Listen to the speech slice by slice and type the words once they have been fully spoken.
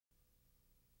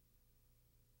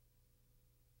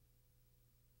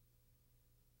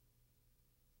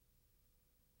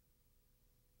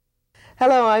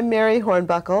Hello, I'm Mary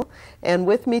Hornbuckle, and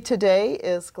with me today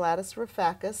is Gladys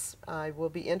Refakes. I will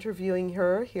be interviewing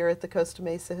her here at the Costa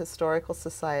Mesa Historical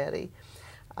Society.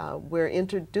 We're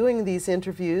doing these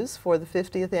interviews for the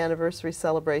 50th anniversary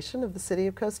celebration of the city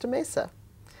of Costa Mesa.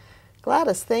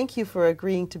 Gladys, thank you for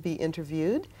agreeing to be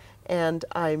interviewed, and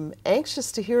I'm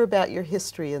anxious to hear about your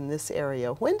history in this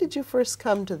area. When did you first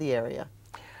come to the area?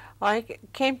 I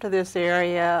came to this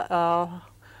area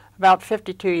about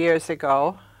 52 years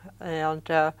ago, and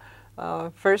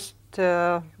first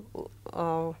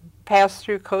passed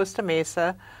through Costa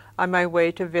Mesa on my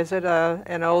way to visit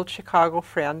an old Chicago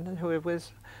friend who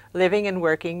was living and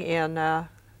working in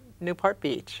Newport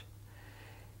Beach.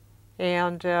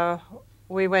 And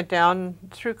we went down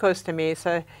through Costa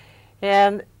Mesa,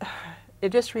 and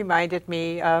it just reminded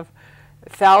me of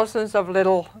thousands of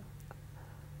little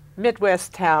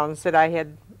Midwest towns that I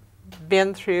had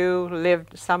been through,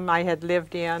 some I had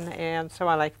lived in, and so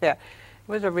on like that.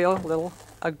 It was a real little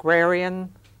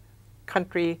agrarian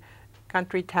country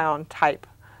town type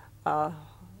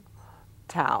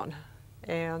town.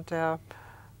 And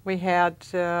we had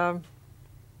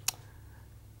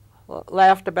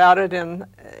laughed about it in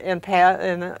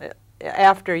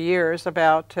after years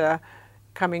about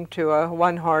coming to a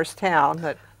one-horse town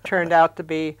that turned out to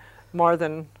be more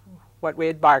than what we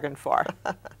had bargained for.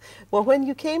 Well, when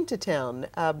you came to town,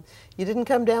 you didn't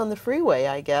come down the freeway,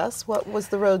 I guess. What was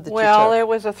the road that you took? Well, it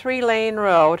was a 3-lane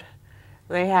road.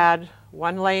 They had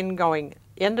one lane going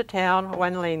into town,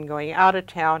 one lane going out of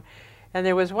town, and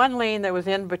there was one lane that was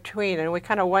in between, and we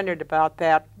kind of wondered about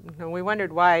that. And we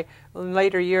wondered why in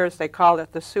later years they called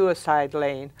it the suicide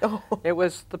lane. Oh. It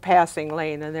was the passing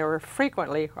lane, and there were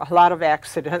frequently a lot of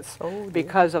accidents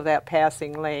because of that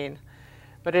passing lane.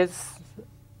 But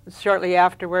shortly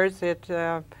afterwards, it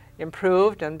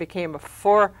improved and became a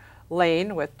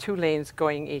 4-lane with 2 lanes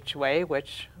going each way,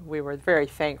 which we were very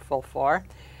thankful for.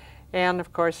 And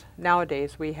of course,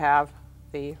 nowadays we have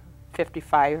the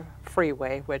 55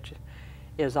 freeway, which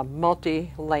is a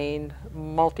multi-lane,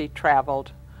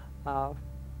 multi-traveled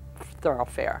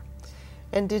thoroughfare.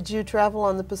 And did you travel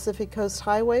on the Pacific Coast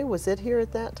Highway? Was it here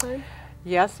at that time?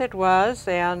 Yes, it was,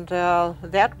 and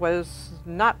that was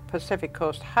not Pacific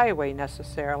Coast Highway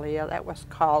necessarily. That was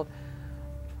called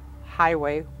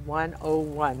Highway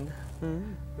 101.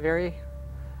 Very,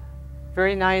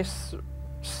 very nice,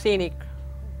 scenic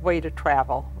way to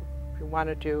travel. If you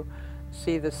wanted to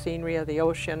see the scenery of the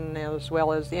ocean as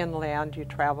well as inland, you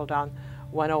traveled on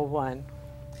 101.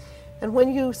 And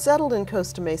when you settled in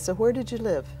Costa Mesa, where did you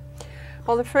live?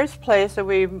 Well, the first place that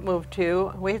we moved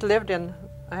to, we lived in,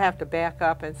 I have to back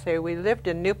up and say we lived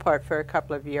in Newport for a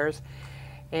couple of years,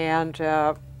 and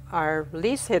our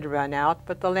lease had run out,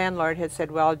 but the landlord had said,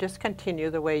 well, just continue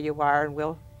the way you are and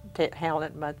we'll handle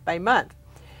it month by month.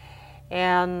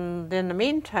 And in the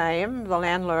meantime, the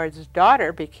landlord's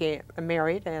daughter became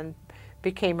married and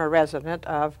became a resident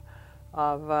of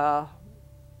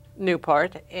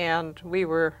Newport, and we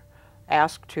were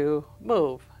asked to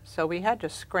move. So we had to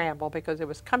scramble because it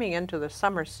was coming into the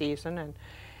summer season,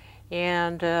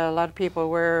 and a lot of people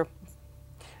were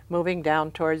moving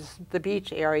down towards the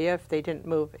beach area if they didn't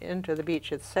move into the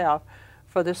beach itself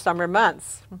for the summer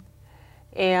months.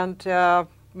 And it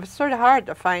was sort of hard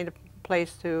to find a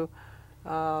place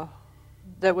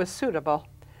that was suitable.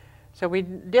 So we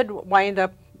did wind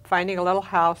up finding a little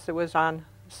house that was on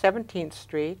 17th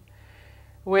Street,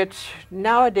 which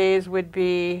nowadays would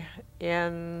be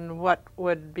in what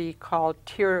would be called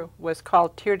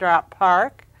Teardrop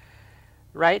Park,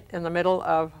 right in the middle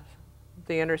of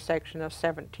the intersection of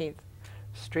 17th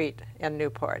Street and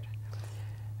Newport.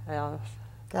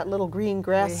 That little green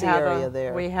grassy area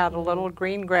there. We had a little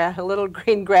green grass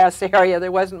area.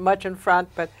 There wasn't much in front,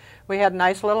 but we had a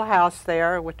nice little house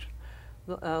there, which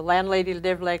the landlady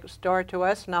lived next door to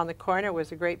us, and on the corner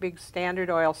was a great big Standard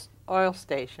oil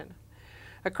station.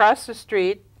 Across the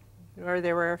street, where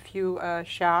there were a few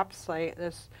shops, like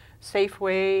this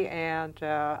Safeway and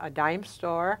a dime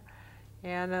store,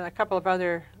 and a couple of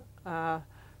other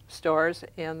stores,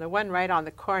 and the one right on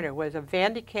the corner was a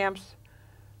Van de Kamp's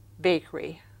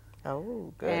bakery.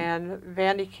 Oh, good. And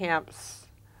Van de Kamp's,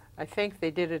 I think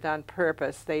they did it on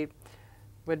purpose. They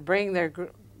would bring their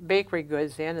bakery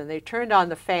goods in, and they turned on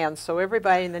the fans so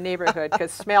everybody in the neighborhood could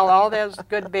smell all those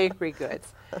good bakery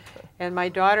goods. And my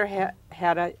daughter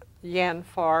had a yen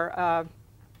for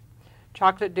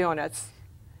chocolate donuts,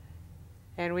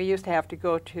 and we used to have to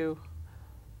go to,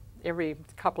 every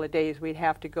couple of days we'd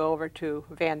have to go over to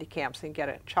Van de Kamp's and get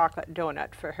a chocolate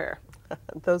donut for her.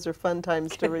 Those are fun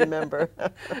times to remember.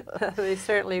 They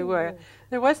certainly were.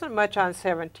 There wasn't much on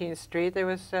 17th Street. There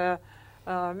was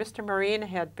Mr. Marine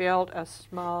had built a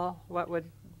small, what would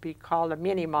be called a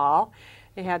mini mall.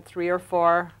 He had 3 or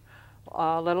 4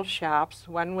 little shops.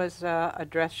 One was a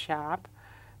dress shop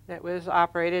that was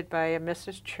operated by a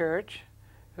Mrs. Church,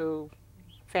 whose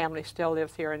family still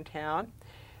lives here in town.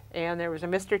 And there was a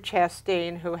Mr.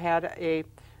 Chastain who had a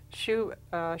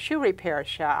shoe repair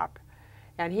shop.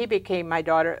 And he became my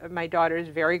daughter's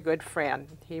very good friend.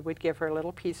 He would give her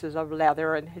little pieces of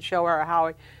leather and show her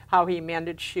how he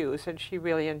mended shoes, and she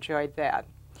really enjoyed that.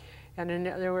 And then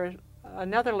there was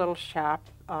another little shop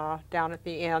down at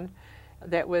the end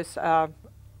that was a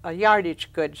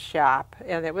yardage goods shop,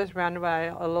 and it was run by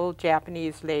a little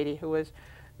Japanese lady who was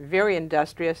very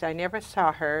industrious. I never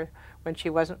saw her when she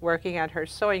wasn't working on her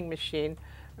sewing machine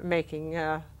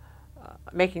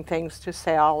making things to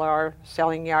sell or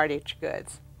selling yardage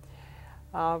goods.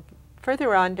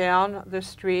 Further on down the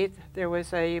street, there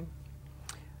was a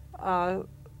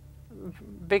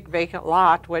big vacant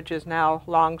lot, which is now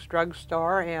Long's Drug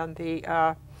Store and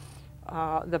the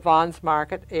Vaughn's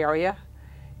Market area.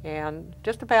 And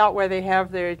just about where they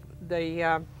have the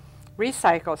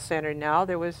recycle center now,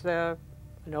 there was an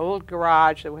old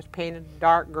garage that was painted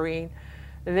dark green.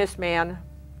 And this man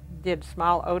did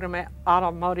small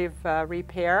automotive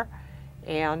repair,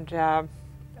 and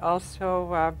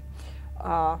also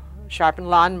sharpened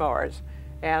lawnmowers.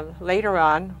 And later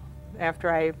on,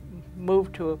 after I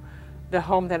moved to the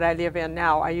home that I live in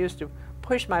now, I used to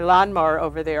push my lawnmower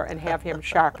over there and have him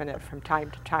sharpen it from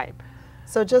time to time.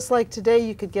 So just like today,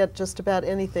 you could get just about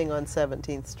anything on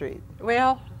 17th Street.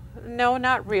 Well, no,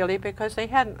 not really, because they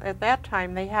hadn't, at that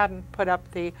time, they hadn't put up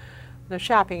the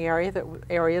shopping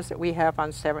areas that we have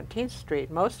on 17th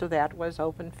Street. Most of that was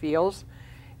open fields,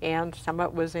 and some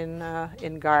of it was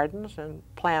in gardens and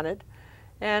planted,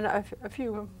 and a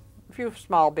few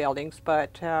small buildings.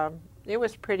 But it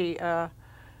was pretty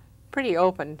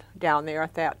open down there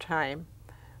at that time.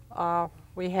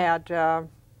 We had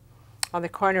on the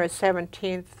corner of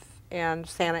 17th and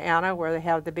Santa Ana, where they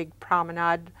have the big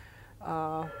promenade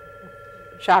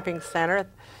shopping center.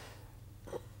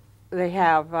 They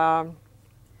have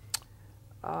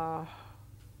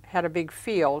had a big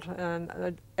field, and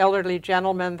the elderly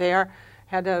gentleman there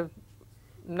had a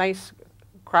nice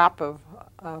crop of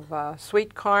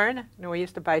sweet corn. You know, we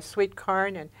used to buy sweet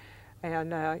corn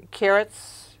and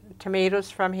carrots,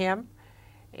 tomatoes from him,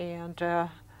 and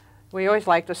we always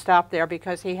liked to stop there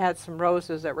because he had some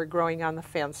roses that were growing on the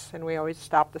fence, and we always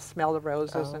stopped to smell the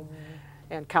roses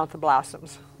and count the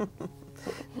blossoms.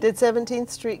 Did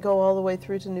 17th Street go all the way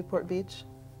through to Newport Beach,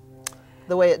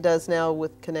 the way it does now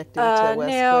with connecting to West?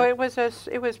 No, it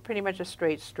was pretty much a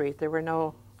straight street. There were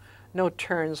no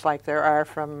turns like there are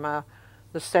from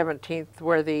the 17th,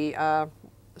 where the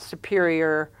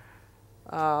Superior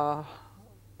and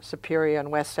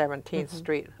West 17th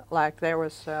Street. Like there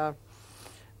was, it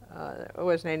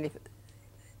wasn't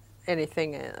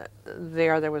anything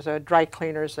there. There was a dry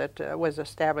cleaners that was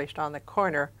established on the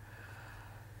corner,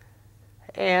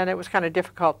 and it was kind of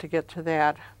difficult to get to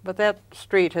that. But that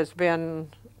street has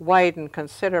been widened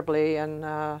considerably in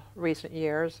recent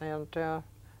years, and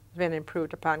been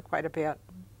improved upon quite a bit.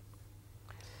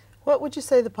 What would you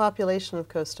say the population of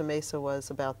Costa Mesa was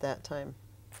about that time?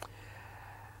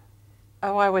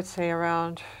 Oh, I would say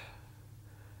around,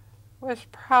 was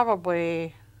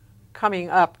probably coming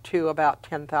up to about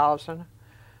 10,000,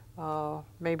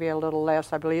 maybe a little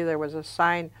less. I believe there was a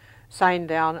sign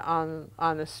down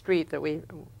on the street that we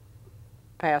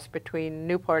passed between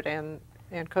Newport and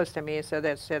Costa Mesa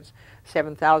that says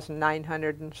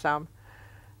 7,900 and some.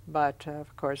 But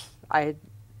of course, I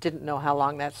didn't know how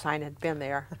long that sign had been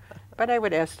there. But I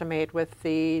would estimate, with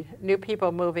the new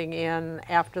people moving in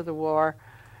after the war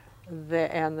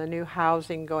and the new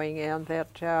housing going in, that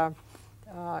it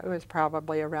was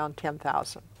probably around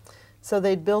 10,000. So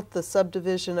they'd built the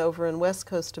subdivision over in West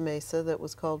Costa Mesa that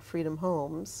was called Freedom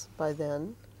Homes by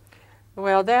then.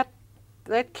 Well, that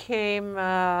came,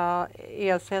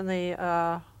 yes, in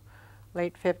the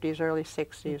late 50s, early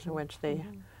 60s, in which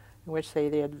they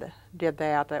did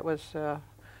that. That was a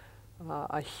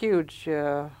huge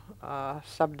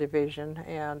subdivision,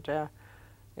 and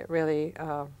it really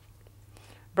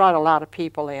brought a lot of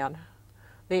people in.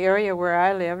 The area where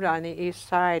I lived on the east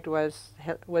side was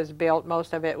built,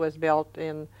 most of it was built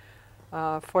in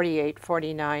 48,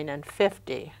 49, and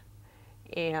 50.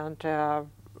 And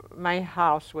my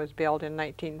house was built in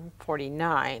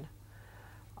 1949.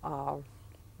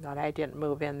 But I didn't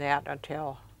move in that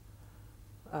until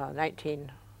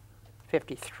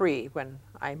 1953, when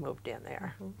I moved in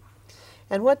there.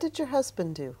 And what did your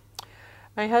husband do?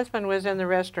 My husband was in the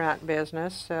restaurant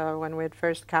business when we had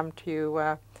first come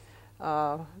to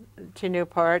to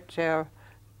Newport to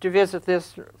visit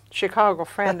this Chicago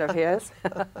friend of his.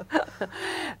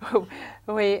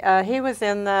 He was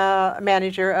in the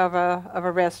manager of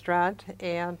a restaurant,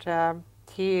 and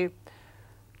he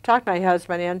talked my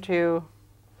husband into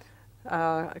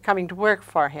coming to work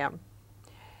for him,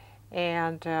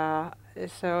 and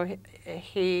so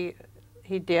he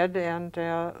did, and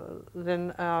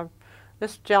then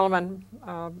this gentleman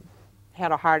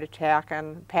had a heart attack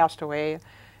and passed away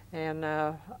in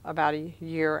about a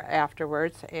year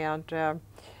afterwards, and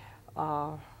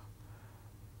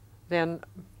then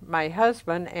my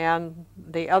husband and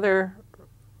the other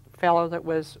fellow that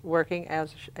was working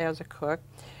as a cook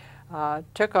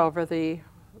took over the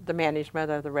management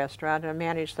of the restaurant and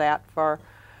managed that for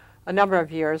a number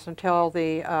of years until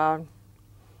the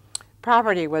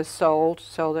property was sold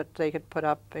so that they could put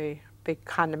up a big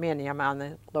condominium on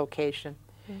the location.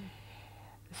 Mm.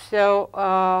 So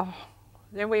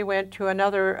then we went to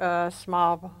another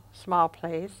small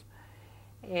place,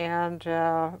 and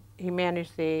he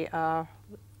managed the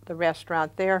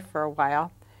restaurant there for a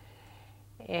while.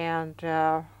 And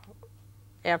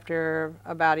after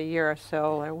about a year or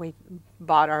so, we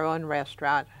bought our own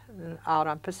restaurant out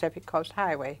on Pacific Coast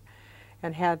Highway,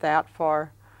 and had that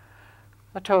for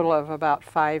a total of about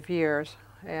 5 years.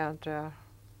 And that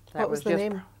what was the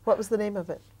name? What was the name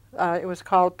of it? It was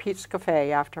called Pete's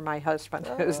Cafe after my husband,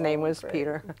 whose name was great,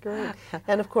 Peter. Great.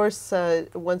 And of course,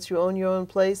 once you own your own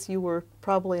place, you were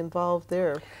probably involved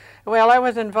there. Well, I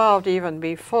was involved even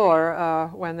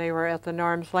before when they were at the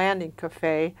Norm's Landing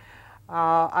Cafe.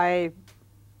 I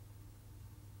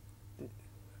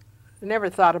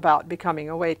never thought about becoming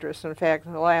a waitress. In fact,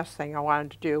 the last thing I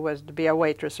wanted to do was to be a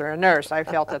waitress or a nurse. I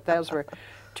felt that those were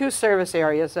two service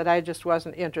areas that I just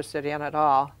wasn't interested in at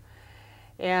all.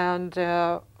 And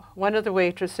one of the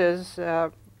waitresses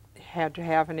had to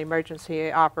have an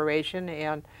emergency operation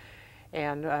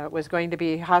and was going to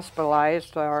be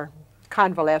hospitalized or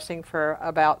convalescing for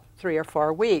about 3 or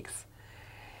 4 weeks.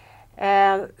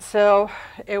 And so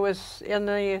it was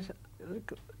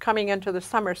coming into the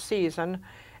summer season,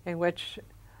 in which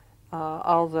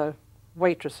all the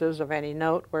waitresses of any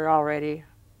note were already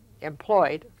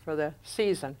employed for the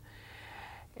season.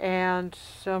 And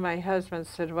so my husband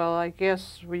said, well, I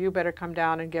guess you better come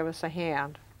down and give us a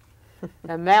hand.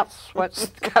 And that's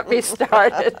what got me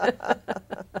started.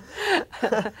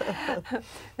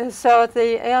 And so at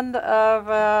the end of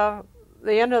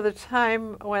the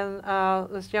time when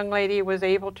this young lady was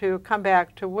able to come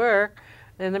back to work,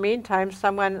 in the meantime,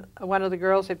 one of the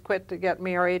girls had quit to get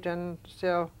married, and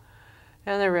the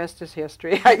rest is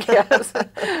history, I guess.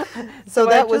 So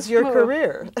that was your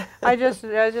career. I just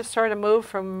sort of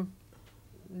moved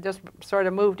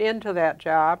into that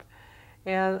job,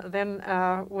 and then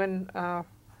when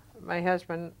my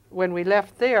husband, when we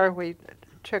left there, we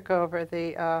took over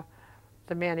the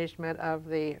management of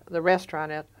the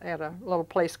restaurant at a little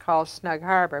place called Snug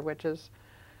Harbor, which is,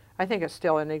 I think it's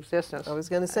still in existence. I was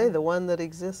going to say the one that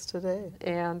exists today.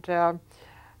 And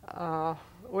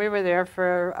we were there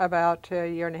for about a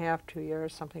year and a half, 2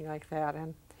 years, something like that.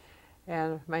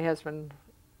 And my husband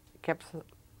kept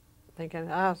thinking,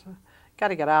 got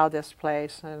to get out of this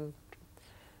place and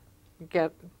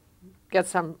get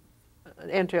some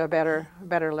into a better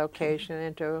location,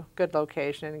 into a good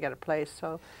location, and get a place.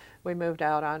 So we moved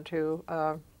out onto.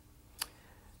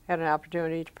 Had an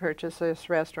opportunity to purchase this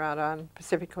restaurant on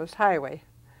Pacific Coast Highway.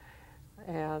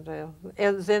 And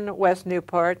it was in West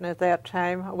Newport, and at that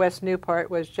time, West Newport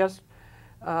was just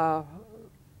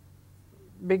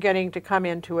beginning to come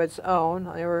into its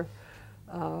own. They were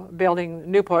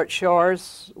building Newport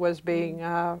Shores was being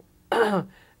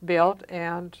built,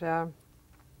 and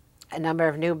a number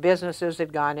of new businesses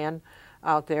had gone in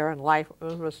out there, and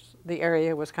the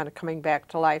area was kind of coming back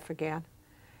to life again.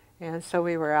 And so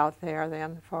we were out there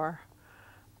then for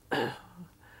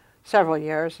several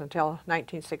years until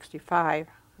 1965.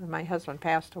 And my husband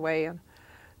passed away and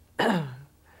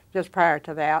just prior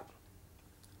to that.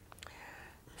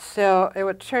 So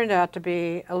it turned out to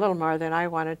be a little more than I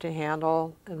wanted to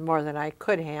handle and more than I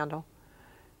could handle.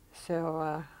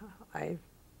 So I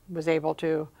was able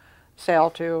to sell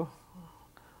to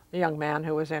a young man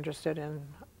who was interested in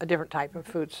a different type of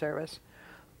food service.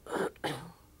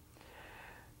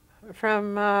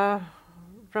 From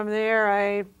there,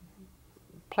 I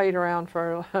played around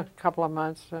for a couple of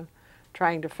months,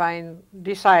 trying to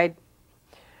decide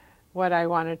what I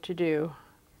wanted to do,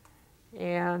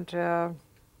 and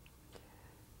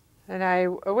I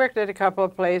worked at a couple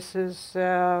of places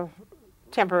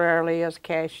temporarily as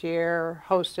cashier or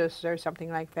hostess or something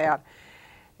like that,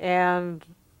 and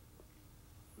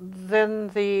then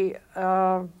the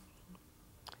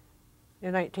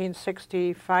in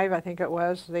 1965, I think it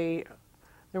was, there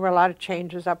were a lot of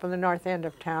changes up in the north end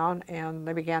of town, and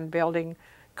they began building.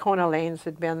 Kona Lanes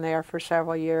had been there for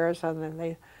several years, and then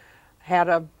they had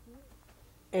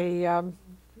a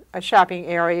shopping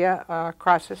area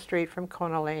across the street from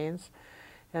Kona Lanes,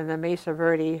 and the Mesa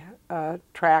Verde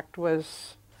tract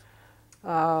was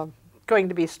going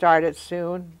to be started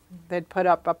soon. They'd put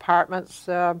up apartments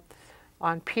on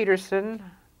Peterson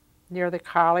near the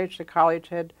college. The college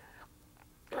had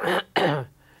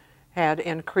had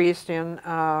increased in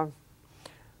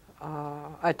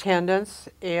attendance,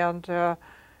 and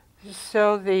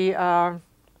so the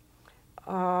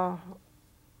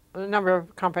number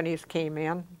of companies came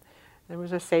in. There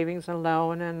was a savings and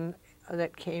loan and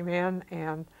that came in,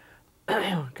 and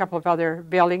a couple of other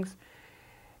buildings.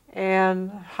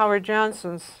 And Howard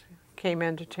Johnson's came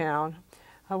into town.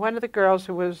 One of the girls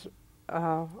who was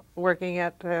working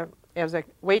at as a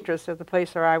waitress at the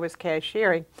place where I was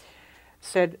cashiering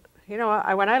said, you know,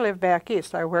 when I lived back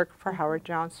east, I worked for Howard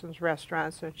Johnson's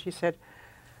restaurants, and she said,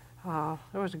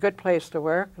 it was a good place to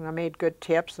work, and I made good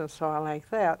tips and so on like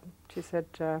that. She said,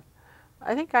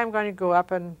 I think I'm going to go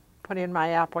up and put in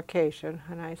my application.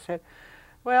 And I said,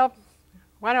 well,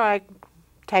 why don't I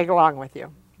tag along with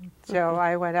you? So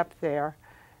I went up there,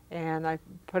 and I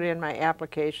put in my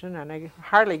application, and I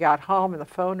hardly got home, and the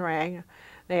phone rang.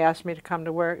 They asked me to come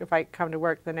to work, if I could come to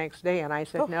work the next day, and I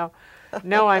said, no,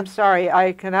 no, I'm sorry,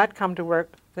 I cannot come to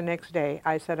work the next day.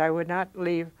 I said I would not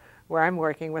leave where I'm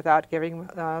working without giving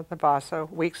the boss a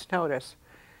week's notice.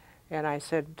 And I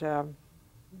said,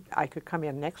 I could come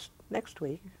in next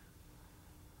week.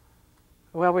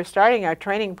 Well, we're starting our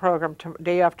training program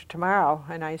day after tomorrow,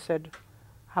 and I said,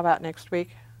 how about next week?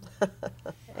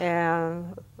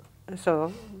 And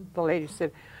so the lady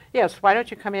said, yes, why don't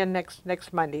you come in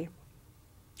next Monday?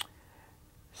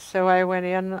 So I went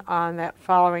in on that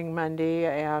following Monday,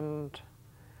 and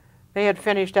they had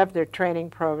finished up their training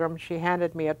program. She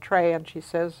handed me a tray, and she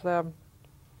says,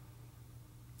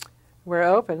 we're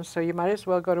open, so you might as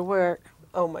well go to work.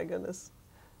 Oh, my goodness.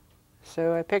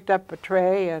 So I picked up a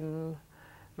tray and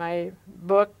my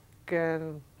book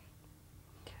and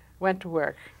went to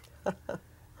work.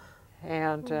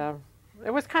 And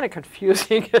it was kind of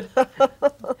confusing.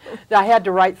 I had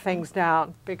to write things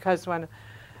down, because when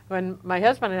my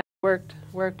husband and I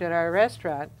worked at our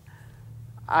restaurant,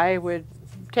 I would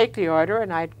take the order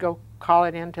and I'd go call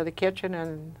it into the kitchen,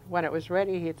 and when it was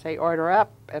ready, he'd say, order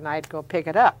up, and I'd go pick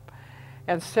it up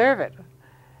and serve it.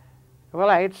 Well,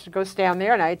 I'd go stand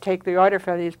there, and I'd take the order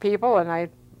for these people, and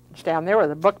I'd stand there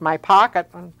with a book in my pocket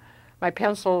and my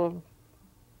pencil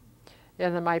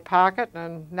in my pocket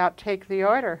and not take the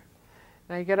order.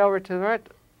 And I get over to the right,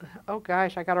 oh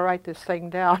gosh, I got to write this thing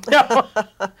down.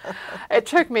 It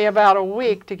took me about a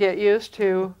week to get used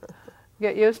to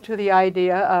the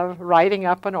idea of writing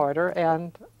up an order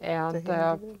and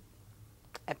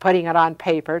putting it on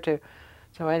paper to.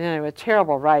 So I was a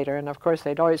terrible writer, and of course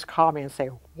they'd always call me and say,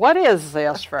 what is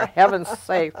this, for heaven's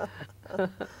sake?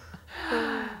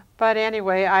 But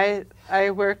anyway,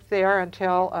 I worked there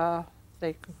until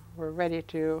they were ready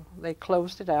to, they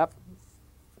closed it up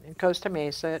in Costa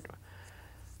Mesa.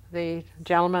 The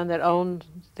gentleman that owned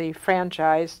the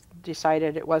franchise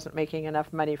decided it wasn't making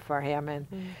enough money for him,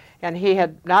 and he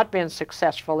had not been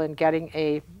successful in getting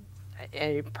a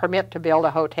permit to build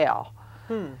a hotel.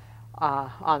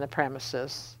 On the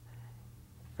premises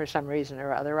for some reason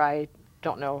or other. I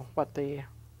don't know what the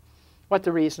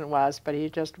reason was, but he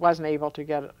just wasn't able to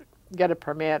get a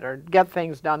permit or get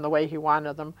things done the way he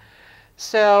wanted them.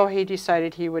 So he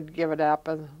decided he would give it up,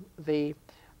 and the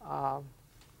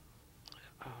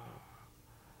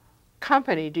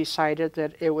company decided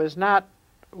that it was not,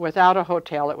 without a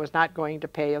hotel, it was not going to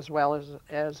pay as well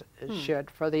as it should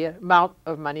for the amount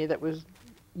of money that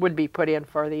would be put in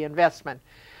for the investment.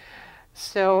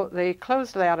 So they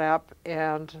closed that up,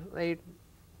 and they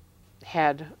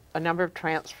had a number of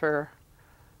transfer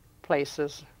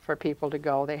places for people to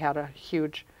go. They had a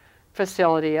huge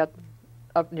facility up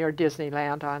near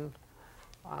Disneyland on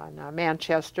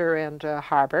Manchester and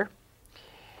Harbor.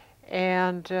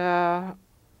 And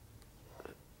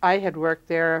I had worked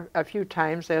there a few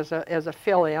times as a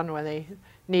fill-in when they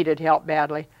needed help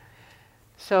badly.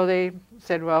 So they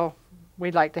said, well,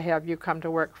 we'd like to have you come to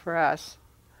work for us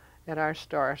at our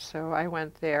store. So I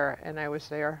went there, and I was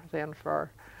there then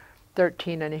for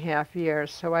 13 and a half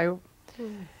years. So I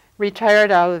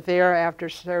retired out of there after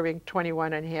serving 20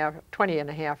 and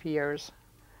a half years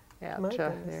at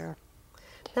there.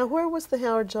 Now, where was the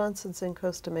Howard Johnson's in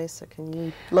Costa Mesa? Can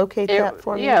you locate that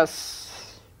for me?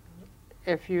 Yes.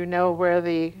 if you know where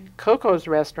the Coco's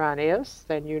restaurant is,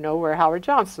 then you know where Howard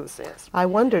Johnson's is. I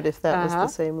wondered if that was the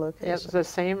same location. It's the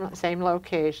same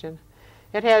location.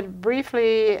 It had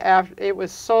briefly, it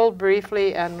was sold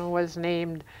briefly and was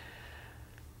named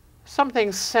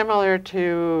something similar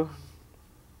to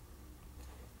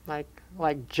like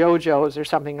JoJo's or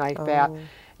something like that.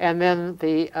 And then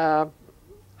the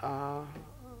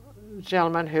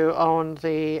gentleman who owned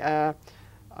the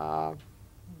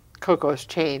Coco's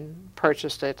chain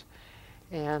purchased it,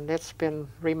 and it's been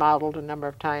remodeled a number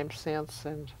of times since,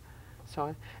 and so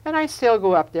on. And I still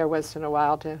go up there once in a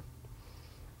while to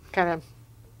kind of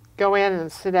go in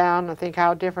and sit down and think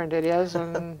how different it is,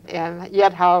 and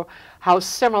yet how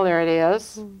similar it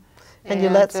is. And you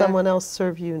let someone else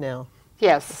serve you now.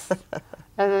 Yes.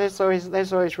 And that's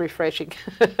always refreshing.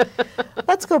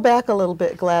 Let's go back a little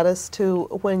bit, Gladys, to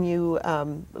when you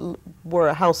were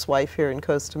a housewife here in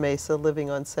Costa Mesa, living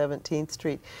on 17th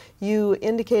Street. You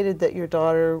indicated that your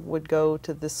daughter would go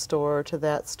to this store, to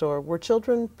that store. Were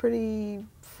children pretty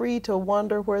free to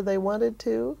wander where they wanted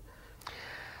to?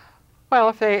 Well,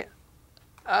 if they,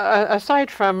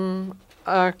 aside from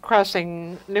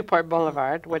crossing Newport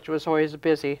Boulevard, which was always a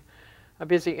busy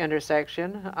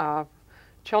intersection,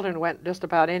 children went just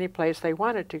about any place they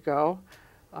wanted to go.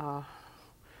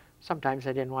 Sometimes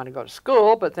they didn't want to go to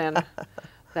school, but then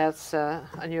that's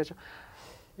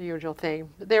unusual thing.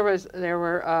 There was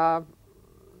a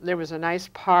nice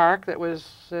park that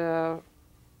was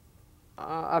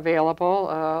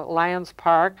available, Lions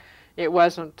Park. It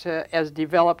wasn't as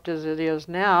developed as it is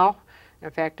now.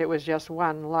 In fact, it was just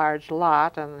one large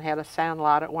lot and had a sand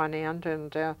lot at one end,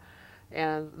 and the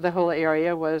whole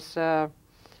area was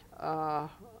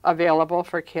available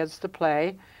for kids to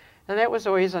play, and that was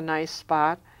always a nice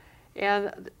spot.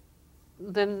 And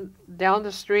then down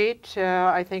the street,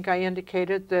 I think I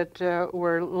indicated that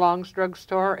were Long's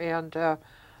Drugstore and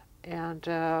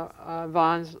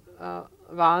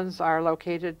Vaughn's are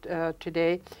located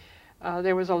today.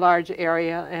 There was a large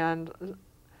area, and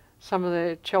some of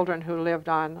the children who lived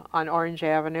on Orange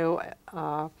Avenue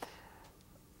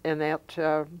in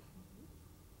that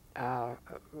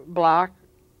block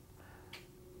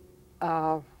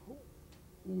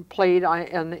played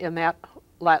in that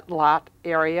lot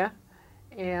area,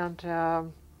 and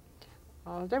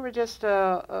they were just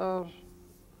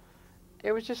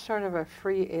it was just sort of a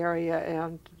free area,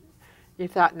 and you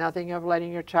thought nothing of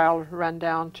letting your child run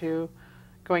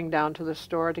going down to the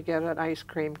store to get an ice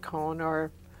cream cone,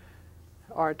 or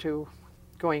to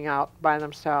going out by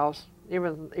themselves,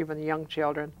 even young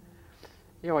children.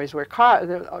 You always were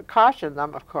caution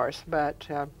them, of course, but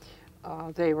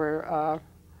they were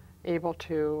able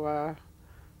to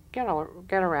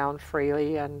get around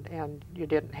freely, and you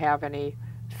didn't have any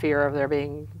fear of their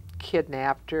being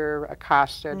kidnapped or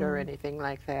accosted or anything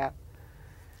like that.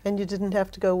 And you didn't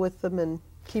have to go with them and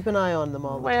keep an eye on them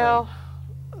all the time? Well,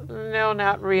 no,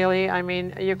 not really. I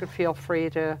mean, you could feel free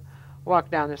to walk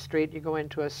down the street. You go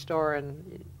into a store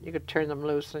and you could turn them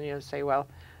loose, and you say, well,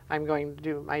 I'm going to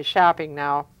do my shopping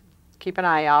now. Keep an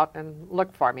eye out and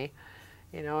look for me.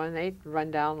 You know, and they'd run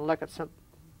down and look at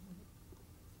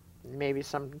maybe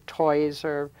some toys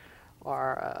or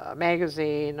a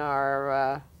magazine,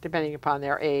 or depending upon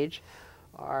their age,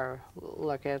 or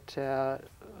look at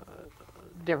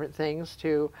different things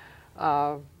to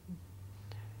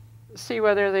see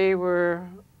whether they were.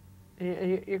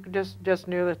 You just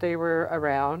knew that they were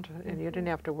around, and you didn't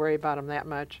have to worry about them that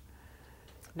much.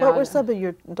 What were some of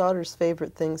your daughter's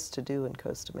favorite things to do in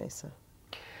Costa Mesa?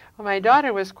 Well, my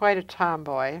daughter was quite a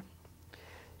tomboy.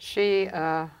 She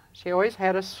always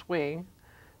had a swing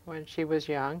when she was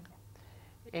young,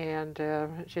 and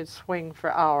she'd swing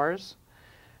for hours.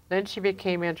 Then she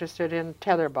became interested in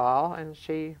tetherball, and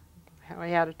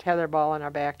we had a tetherball in our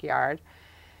backyard,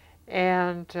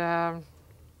 and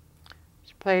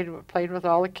she played with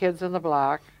all the kids in the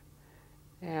block,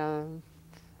 and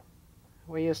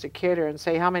we used to kid her and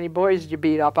say, how many boys did you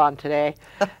beat up on today?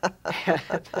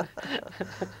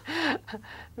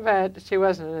 But she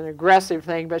wasn't an aggressive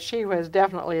thing, but she was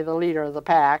definitely the leader of the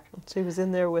pack. She was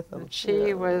in there with them.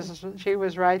 She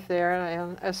was right there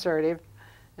and assertive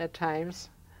at times.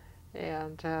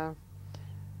 And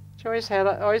she always had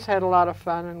a lot of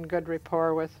fun and good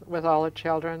rapport with all the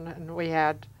children. And we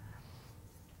had,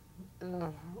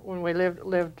 when we lived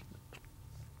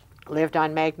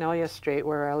on Magnolia Street,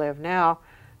 where I live now,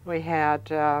 we had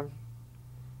there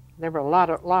were a lot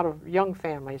of young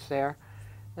families there,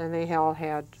 and they all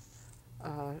had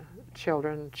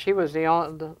children. She was the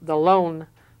lone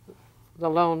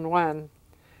one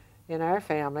in our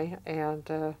family, and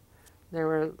there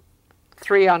were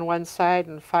 3 on one side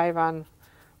and 5 on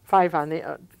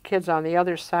the kids on the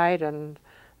other side, and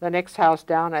the next house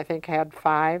down, I think, had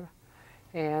 5.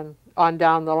 And on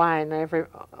down the line,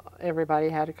 everybody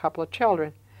had a couple of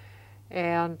children.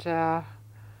 And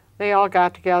they all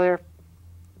got together,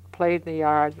 played in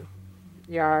the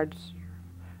yards,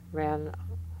 ran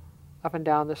up and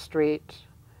down the street,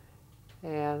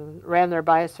 and ran their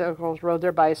bicycles, rode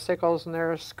their bicycles and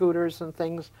their scooters and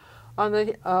things on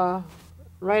the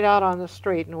right out on the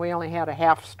street. And we only had a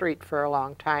half street for a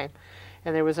long time.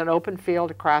 And there was an open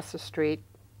field across the street,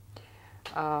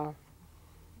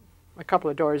 a couple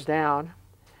of doors down,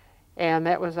 and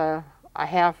that was a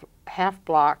half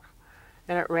block,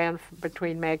 and it ran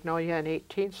between Magnolia and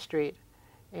 18th Street,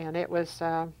 and it was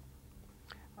a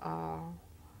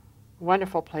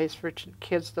wonderful place for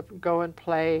kids to go and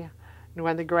play. And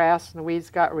when the grass and the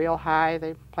weeds got real high,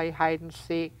 they play hide and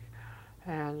seek,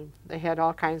 and they had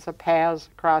all kinds of paths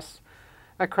across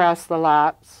the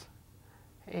lots,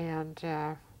 and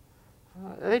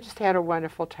they just had a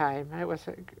wonderful time. It was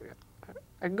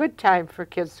a good time for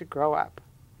kids to grow up.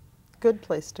 Good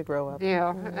place to grow up.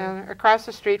 Yeah, and across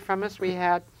the street from us we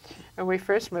had, when we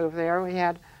first moved there, we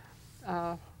had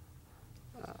a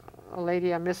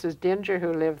lady, a Mrs. Dinger,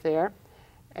 who lived there,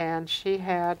 and she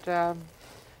had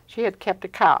kept a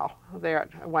cow there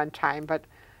at one time, but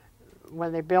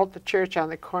when they built the church on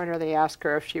the corner, they asked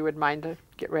her if she would mind to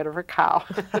get rid of her cow.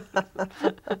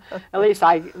 At least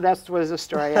that was the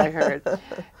story I heard.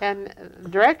 And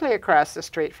directly across the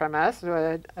street from us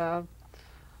was an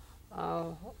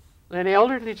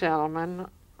elderly gentleman.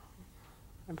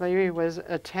 I believe he was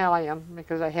Italian,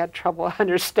 because I had trouble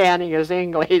understanding his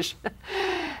English.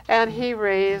 And he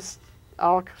raised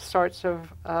all sorts of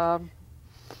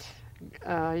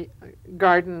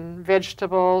garden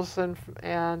vegetables, and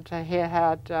he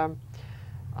had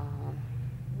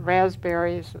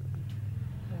raspberries,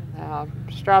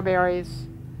 strawberries,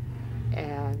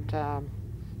 and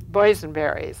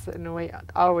boysenberries, and we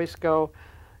always go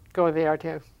there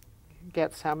to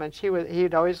get some. And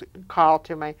he'd always call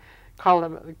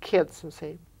them the kids and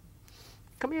say,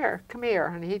 "Come here, come here,"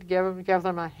 and he'd give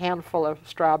them a handful of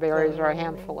strawberries or a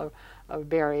handful of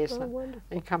berries. And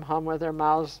they'd come home with their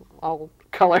mouths all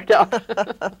colored up.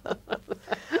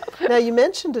 Now, you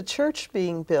mentioned a church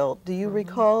being built. Do you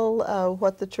recall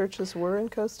what the churches were in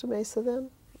Costa Mesa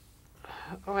then?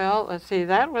 Well, let's see.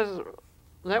 That was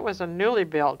a newly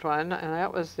built one, and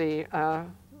that was at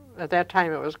that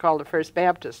time it was called the First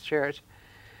Baptist Church,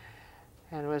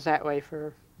 and it was that way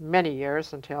for many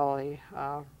years until the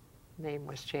name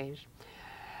was changed.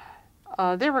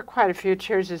 There were quite a few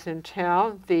churches in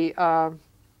town. There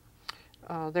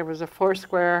was a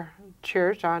Foursquare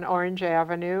church on Orange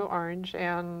Avenue, Orange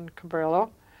and Cabrillo,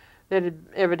 that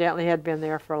evidently had been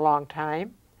there for a long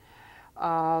time.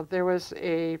 There was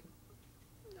a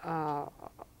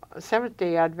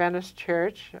Seventh-day Adventist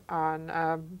church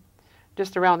on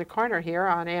just around the corner here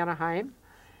on Anaheim,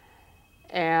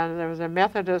 and there was a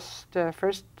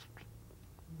First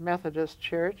Methodist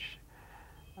church.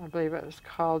 I believe it was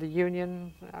called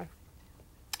Union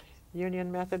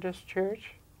Methodist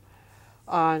Church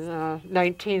on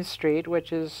 19th Street,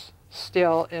 which is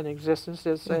still in existence.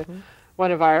 It's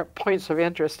one of our points of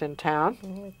interest in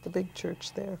town. The big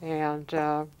church there. And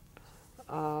there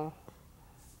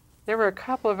were a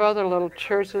couple of other little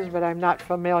churches, but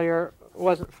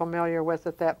wasn't familiar with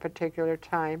at that particular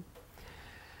time.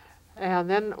 And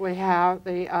then we have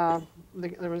there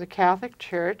was a Catholic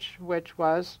church, which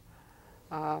was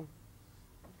a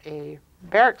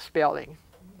barracks building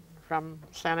from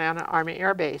Santa Ana Army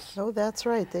Air Base. Oh, that's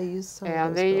right. They used some of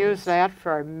And those they buildings. used that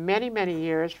for many, many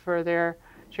years for their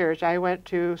church. I went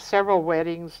to several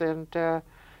weddings and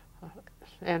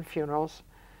funerals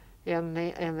in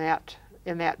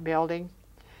that building.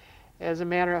 As a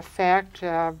matter of fact,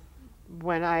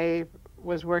 when I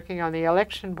was working on the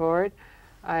election board,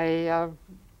 I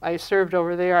served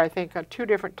over there, I think, 2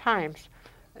 different times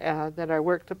that I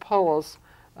worked the polls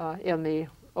in the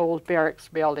old barracks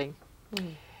building.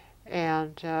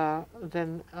 And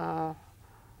then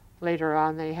later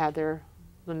on they had the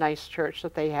nice church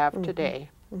that they have today.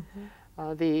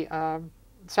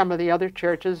 Some of the other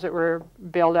churches that were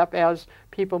built up as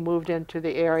people moved into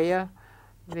the area,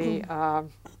 the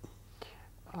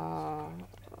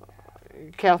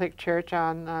Catholic church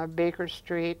on Baker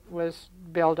Street was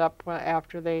built up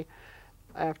after the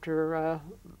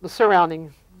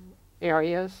surrounding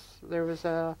areas. There was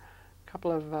a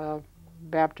couple of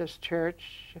Baptist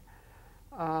church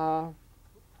on,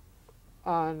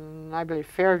 I believe,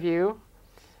 Fairview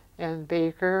and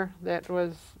Baker that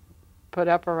was put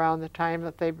up around the time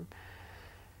that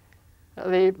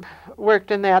they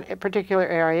worked in that particular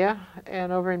area,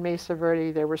 and over in Mesa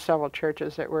Verde there were several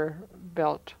churches that were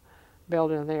built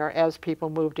in there as people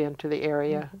moved into the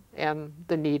area, and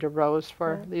the need arose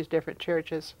for these different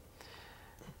churches.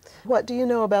 What do you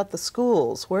know about the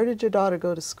schools? Where did your daughter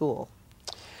go to school?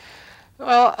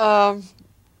 Well,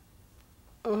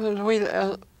 when we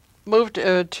moved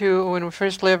when we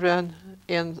first lived on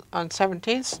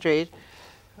 17th Street,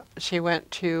 she went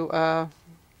to,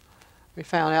 we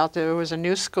found out that there was a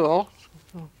new school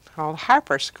called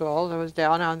Harper School that was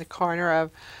down on the corner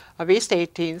of East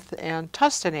 18th and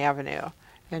Tustin Avenue,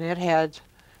 and it had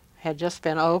just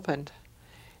been opened.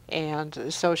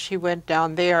 And so she went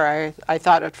down there. I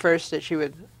thought at first that she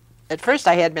would, at first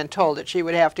I had been told that she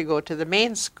would have to go to the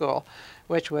main school,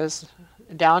 which was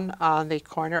down on the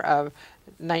corner of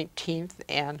 19th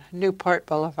and Newport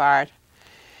Boulevard.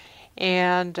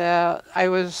 And I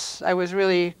was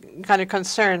really kind of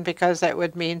concerned because that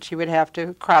would mean she would have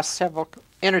to cross several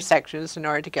intersections in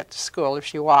order to get to school if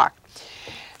she walked.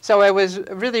 So I was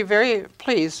really very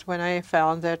pleased when I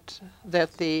found that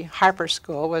the Harper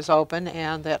School was open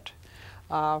and that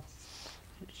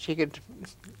she could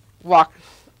walk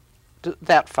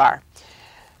that far.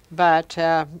 But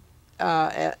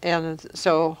and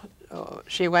so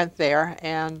she went there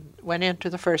and went into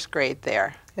the first grade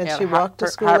there. And she walked to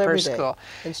school Harper every day. School.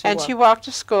 And she walked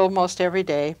to school most every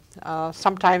day.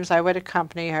 Sometimes I would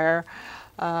accompany her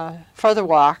for the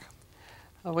walk.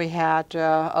 We had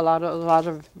a lot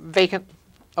of vacant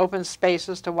open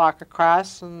spaces to walk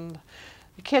across, and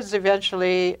the kids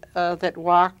eventually that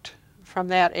walked from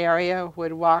that area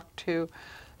would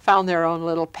found their own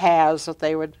little paths that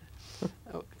they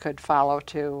could follow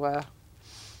to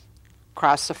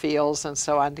cross the fields and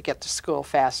so on to get to school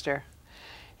faster.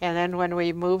 And then when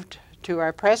we moved to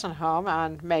our present home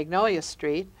on Magnolia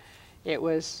Street, it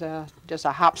was just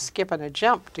a hop, skip, and a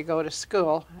jump to go to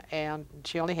school, and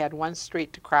she only had one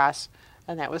street to cross,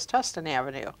 and that was Tustin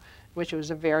Avenue, which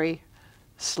was a very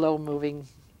slow-moving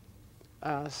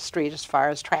street as far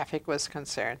as traffic was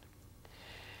concerned.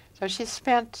 So she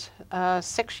spent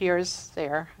 6 years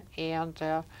there, and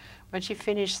when she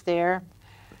finished there,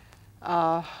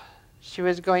 she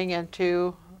was going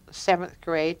into 7th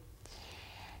grade,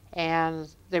 and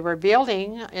they were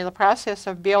in the process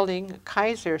of building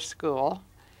Kaiser School,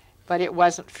 but it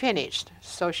wasn't finished.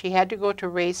 So she had to go to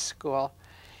race school,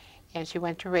 and she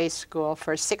went to race school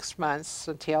for 6 months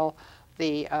until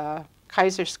the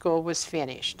Kaiser School was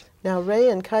finished. Now, Ray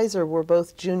and Kaiser were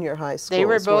both junior high schools, They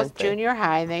were both weren't they? junior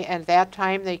high, and at that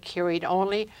time they carried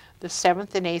only the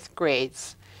 7th and 8th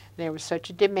grades. There was such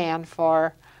a demand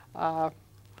for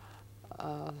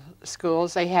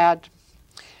schools. They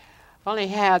only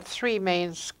had 3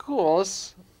 main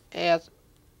schools, and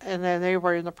then they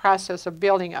were in the process of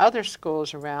building other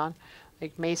schools around.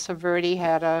 Like Mesa Verde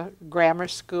had a grammar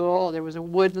school. There was a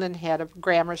Woodland had a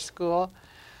grammar school.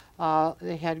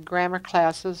 They had grammar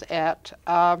classes at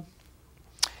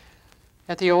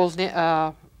the old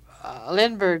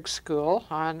Lindbergh School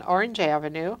on Orange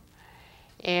Avenue,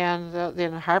 and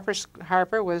then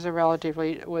Harper was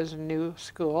a new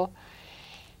school.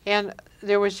 And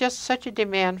there was just such a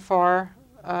demand for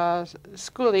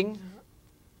schooling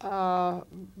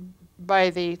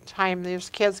by the time these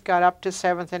kids got up to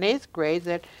 7th and 8th grade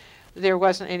that there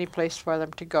wasn't any place for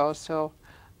them to go. So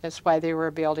that's why they were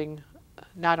building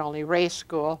not only Ray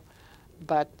School,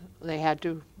 but they had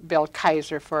to build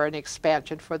Kaiser for an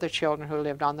expansion for the children who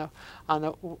lived on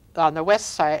the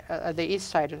west side, the east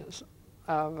side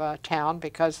of town,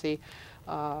 because the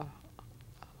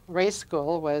Ray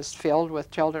School was filled with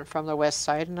children from the west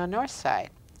side and the north side.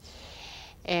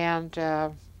 And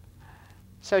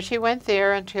so she went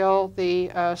there until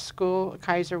the school,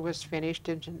 Kaiser, was finished,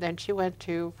 and then she went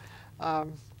to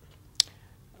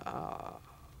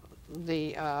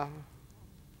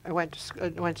I went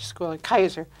to school in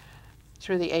Kaiser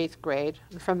through the 8th grade.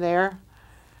 And from there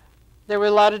were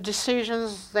a lot of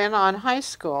decisions then on high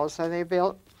schools. So they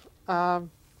built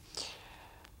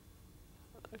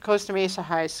Costa Mesa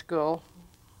High School,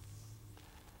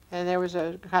 and there was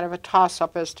a kind of a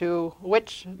toss-up as to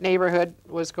which neighborhood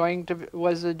was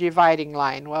the dividing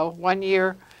line. Well, one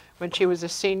year when she was a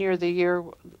senior,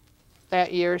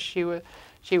 that year she would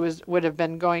have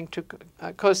been going to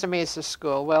Costa Mesa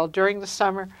School. Well, during the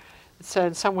summer, it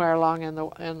said somewhere along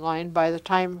in line, by the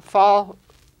time fall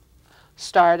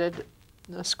started,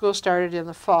 the school started in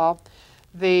the fall,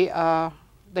 they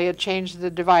had changed the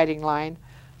dividing line,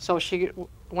 so she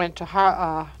went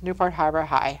to Newport Harbor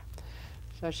High.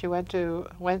 So she went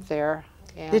there.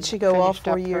 And did she go all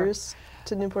 4 years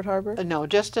to Newport Harbor? No,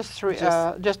 just to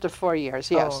 4 years.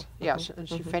 Yes, Oh, yes. And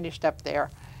she finished up there,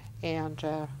 and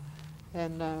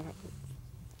And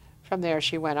from there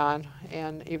she went on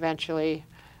and eventually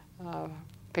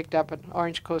picked up at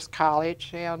Orange Coast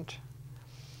College and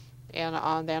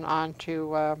then on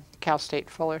to Cal State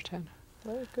Fullerton.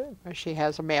 Very good. Where she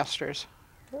has a master's.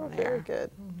 Oh, very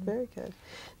good. Very good.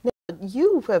 Now,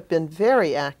 you have been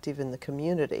very active in the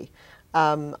community.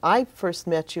 I first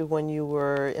met you when you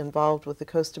were involved with the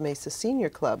Costa Mesa Senior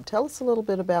Club. Tell us a little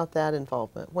bit about that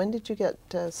involvement. When did you get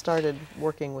started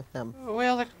working with them?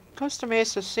 Well, the Costa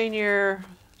Mesa Senior,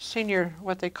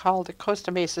 what they call the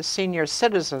Costa Mesa Senior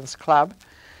Citizens Club,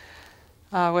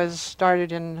 was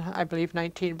started in, I believe,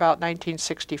 about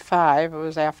 1965. It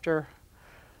was after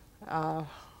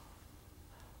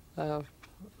the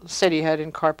city had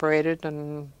incorporated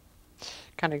and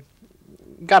kind of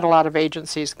got a lot of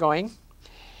agencies going.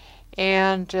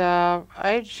 And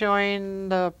I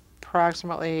joined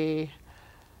approximately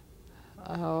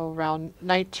around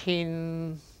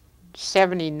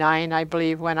 1979, I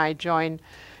believe, when I joined.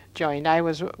 I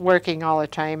was working all the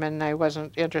time, and I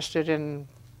wasn't interested in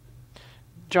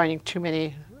joining too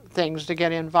many things to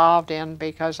get involved in,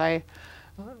 because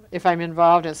if I'm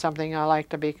involved in something, I like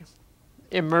to be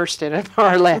immersed in it,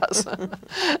 more or less.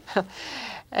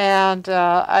 And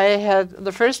I had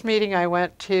the first meeting I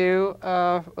went to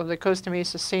of the Costa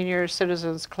Mesa Senior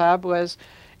Citizens Club was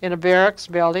in a barracks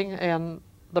building in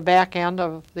the back end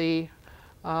of the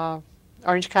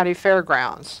Orange County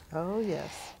Fairgrounds. Oh,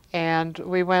 yes. And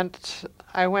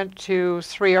I went to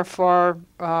 3 or 4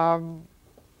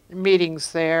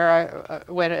 meetings there. I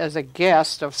went as a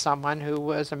guest of someone who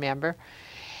was a member.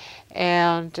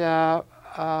 And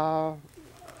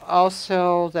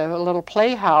also the little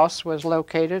playhouse was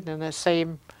located in the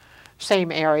same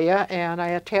area, and I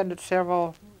attended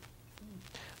several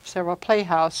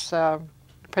playhouse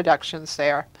productions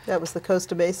there. That was the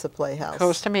Costa Mesa Playhouse.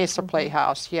 Costa Mesa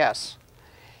Playhouse, yes.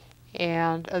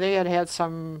 And they had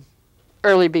some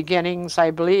early beginnings,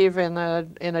 I believe, in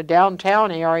a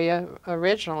downtown area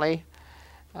originally,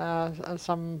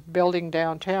 some building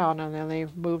downtown, and then they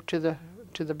moved to the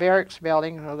barracks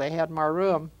building where they had more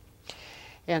room.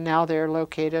 And now they're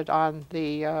located on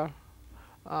the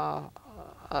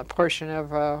portion of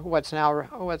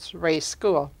what's Ray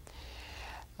School.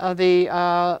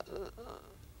 The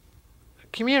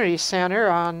community center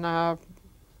on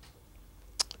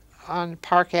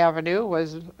Park Avenue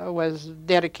was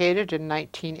dedicated in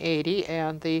 1980,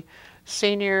 and the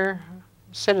Senior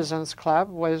Citizens Club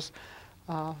was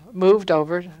moved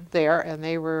over there, and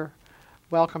they were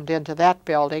welcomed into that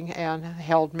building and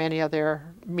held many of their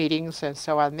meetings and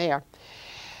so on there.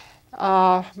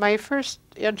 My first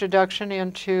introduction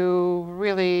into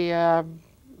really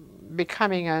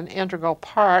becoming an integral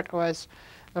part was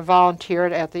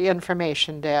volunteered at the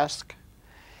information desk,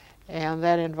 and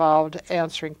that involved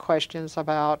answering questions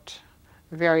about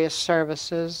various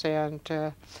services and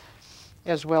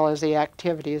as well as the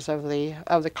activities of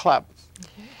the club.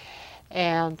 Mm-hmm.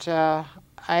 And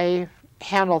I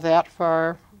handled that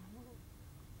for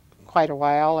quite a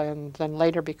while, and then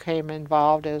later became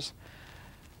involved as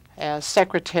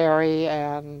secretary,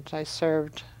 and I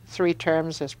served 3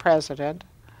 terms as president,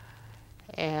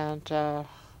 and so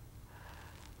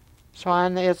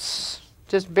on. It's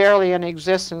just barely in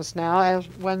existence now. As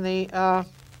when the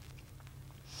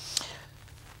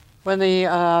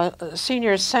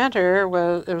senior center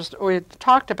we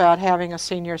talked about having a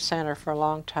senior center for a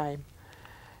long time,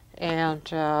 and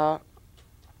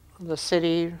the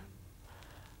city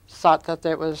thought that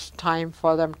it was time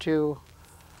for them to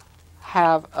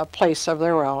have a place of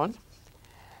their own,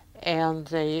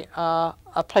 and a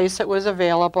place that was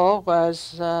available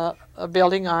was a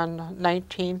building on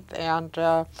 19th and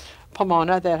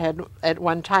Pomona that had at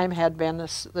one time had been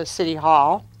the city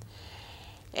hall,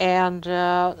 and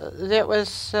it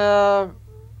was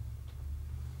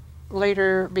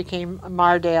later became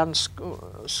Mardan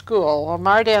School. Well,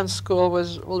 Mardan School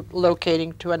was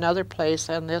locating to another place,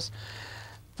 and this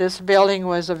building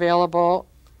was available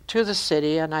to the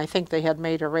city, and I think they had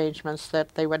made arrangements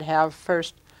that they would have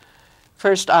first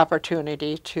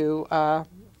opportunity to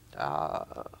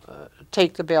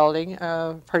take the building,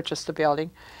 purchase the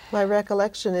building. My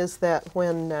recollection is that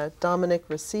when Dominic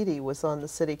Rossetti was on the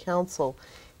city council,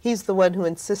 he's the one who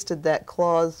insisted that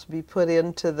clause be put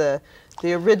into the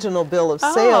original bill of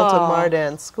sale to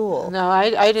Mardan School. No,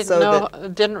 I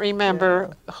didn't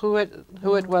remember who it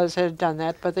was had done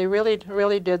that, but they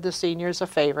really did the seniors a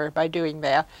favor by doing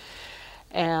that.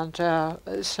 And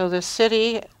so the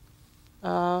city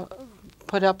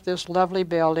put up this lovely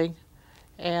building,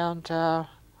 and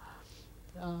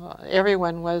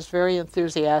everyone was very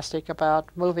enthusiastic about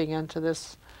moving into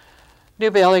this new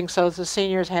building, so the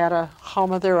seniors had a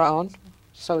home of their own,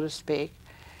 so to speak.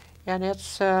 And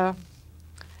it's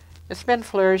been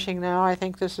flourishing now. I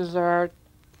think this is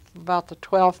about the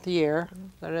 12th year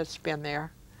that it's been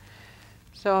there.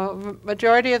 So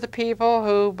majority of the people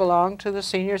who belong to the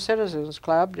Senior Citizens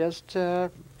Club just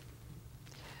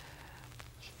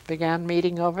began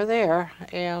meeting over there.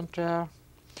 And a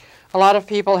lot of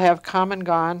people have come and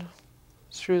gone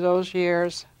through those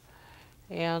years.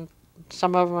 And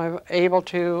some of them are able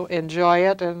to enjoy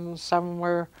it, and some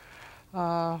were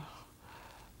not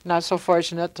so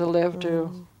fortunate to live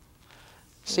to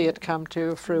see it come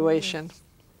to fruition.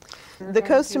 The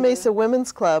Costa Mesa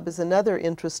Women's Club is another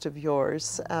interest of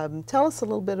yours. Tell us a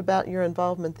little bit about your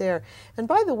involvement there. And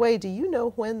by the way, do you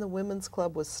know when the Women's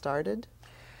Club was started?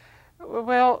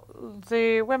 Well,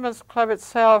 the Women's Club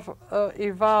itself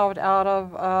evolved out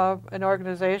of an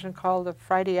organization called the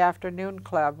Friday Afternoon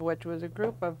Club, which was a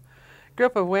group of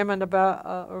women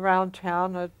around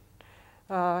town that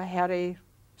had a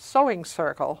sewing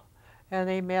circle, and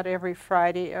they met every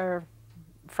Friday, or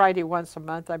Friday once a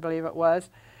month, I believe it was,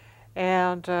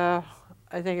 and I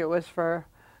think it was for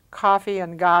coffee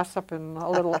and gossip and a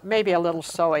little, maybe a little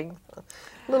sewing.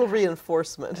 A little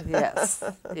reinforcement. Yes,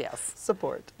 yes.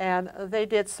 Support. And they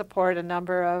did support a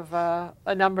number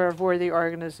of worthy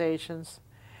organizations.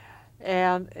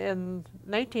 And in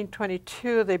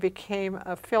 1922, they became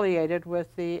affiliated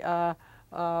with the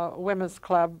Women's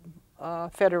Club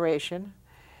Federation,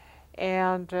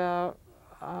 and their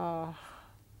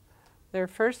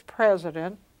first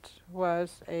president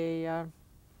was a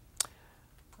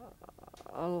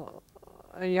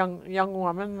young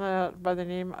woman by the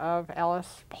name of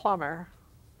Alice Plummer.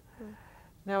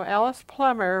 Now, Alice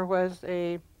Plummer was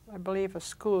I believe, a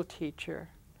school teacher,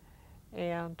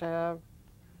 and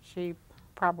she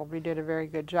probably did a very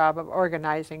good job of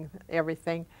organizing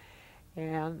everything,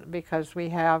 and because we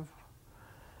have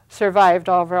survived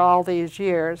over all these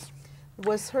years.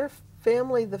 Was her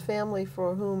family the family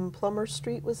for whom Plummer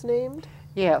Street was named?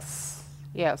 Yes,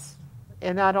 yes.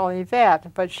 And not only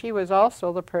that, but she was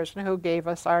also the person who gave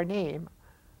us our name,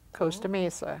 Costa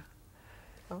Mesa.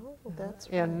 Oh, that's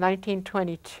right. In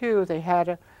 1922, they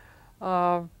had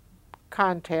a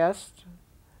contest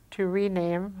to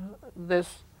rename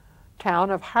this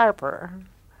town of Harper,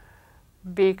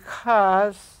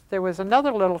 because there was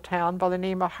another little town by the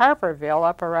name of Harperville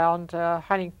up around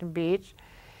Huntington Beach,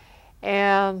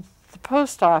 and the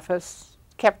post office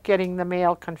kept getting the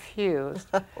mail confused.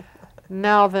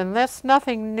 Now then, that's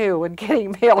nothing new in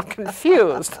getting mail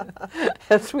confused,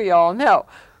 as we all know.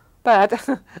 But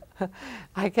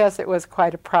I guess it was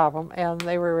quite a problem, and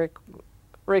they were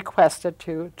requested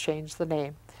to change the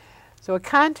name. So a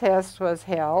contest was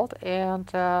held,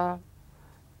 and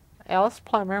Alice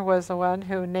Plummer was the one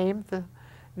who named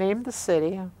the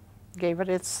city, gave it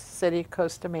its city,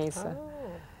 Costa Mesa. Oh.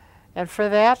 And for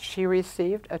that, she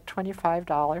received a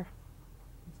 $25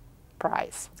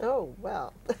 prize. Oh,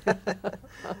 wow. Good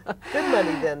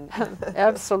money then.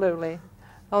 Absolutely.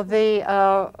 Well, the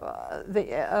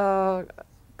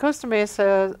Costa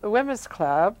Mesa Women's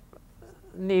Club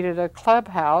needed a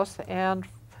clubhouse, and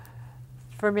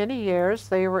for many years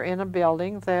they were in a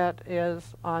building that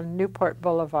is on Newport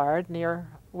Boulevard near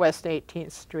West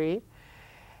 18th Street,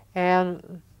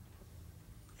 and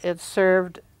it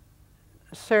served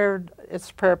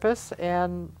its purpose,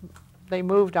 and they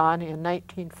moved on in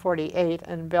 1948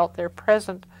 and built their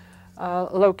present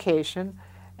location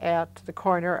at the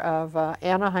corner of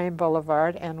Anaheim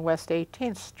Boulevard and West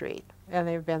 18th Street, and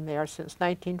they've been there since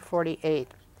 1948.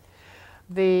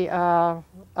 The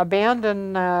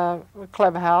abandoned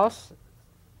clubhouse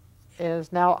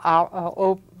is now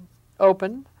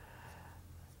open,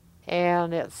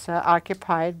 and it's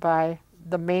occupied by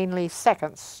the Mainly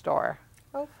Seconds store.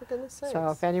 Oh, for goodness sakes. So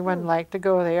if anyone would like to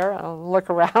go there and look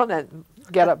around and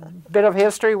get a bit of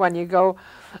history when you go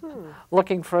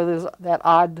looking for that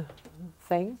odd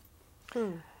thing.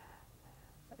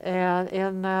 And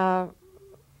in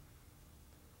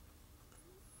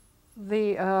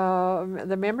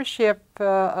the membership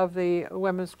of the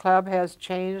Women's Club has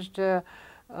changed a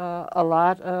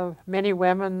lot. Many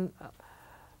women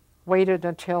waited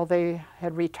until they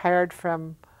had retired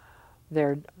from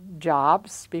their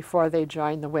jobs before they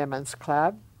joined the Women's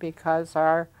Club, because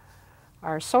our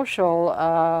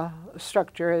social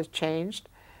structure has changed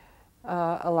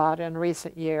a lot in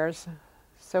recent years.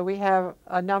 So we have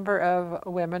a number of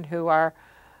women who are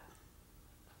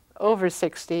over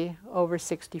 60, over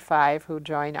 65, who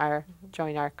join our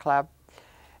club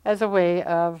as a way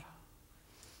of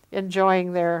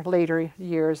enjoying their later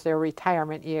years, their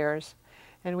retirement years.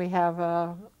 And we have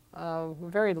a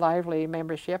very lively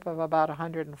membership of about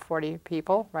 140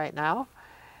 people right now.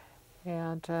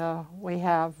 And we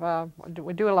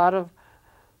do a lot of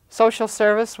social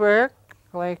service work,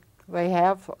 like they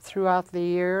have throughout the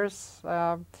years.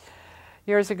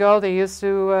 Years ago, they used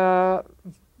to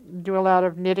do a lot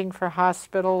of knitting for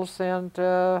hospitals and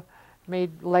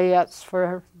made layouts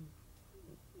for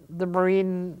the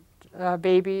Marine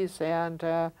babies and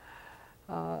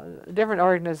different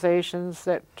organizations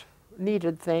that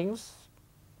needed things.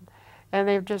 And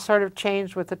they've just sort of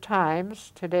changed with the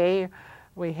times. Today,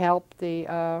 we help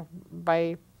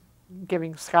by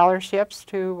giving scholarships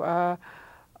to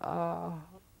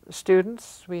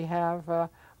students. We have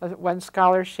one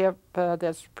scholarship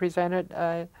that's presented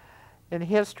in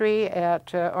history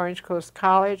at Orange Coast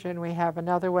College, and we have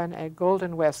another one at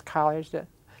Golden West College,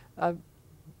 a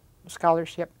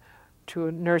scholarship to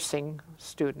a nursing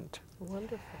student.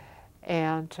 Wonderful.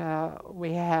 And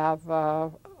we have,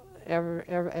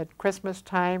 at Christmas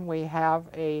time, we have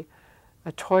a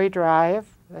toy drive,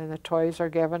 and the toys are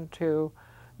given to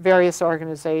various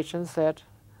organizations that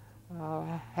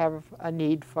have a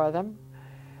need for them.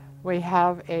 We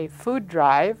have a food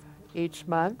drive each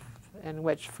month in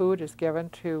which food is taken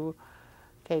to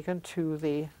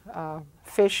the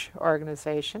fish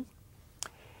organization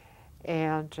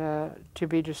and to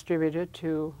be distributed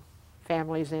to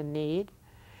families in need.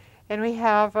 And we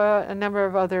have a number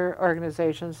of other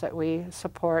organizations that we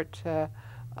support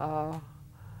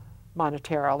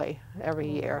monetarily every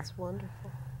year. That's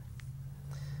wonderful.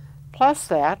 Plus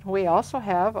that, we also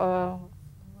have a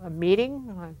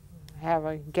meeting, have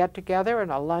a get-together and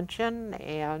a luncheon,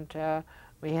 and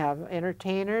we have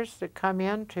entertainers that come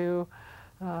in to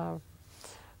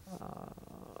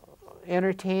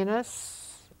entertain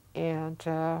us, and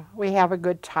we have a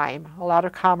good time, a lot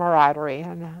of camaraderie,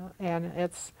 and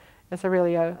it's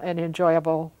really an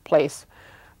enjoyable place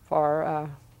for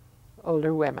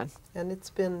older women. And it's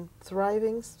been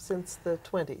thriving since the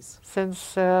 20s?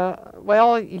 Since,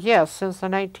 well, yes, since the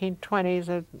 1920s,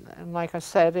 and like I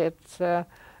said, it's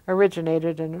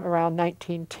originated in around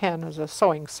 1910 as a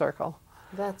sewing circle.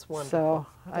 That's wonderful.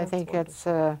 So I think it's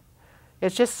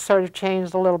just sort of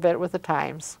changed a little bit with the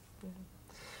times.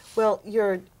 Well,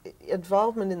 your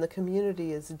involvement in the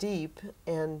community is deep,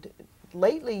 and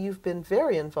lately you've been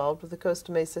very involved with the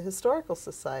Costa Mesa Historical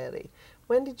Society.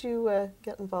 When did you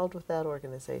get involved with that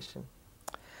organization?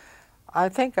 I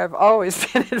think I've always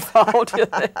been involved in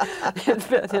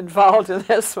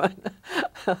this one.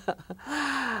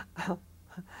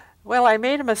 Well, I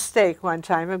made a mistake one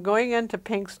time of going into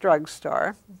Pink's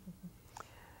drugstore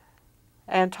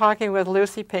and talking with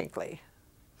Lucy Pinkley.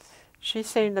 She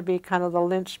seemed to be kind of the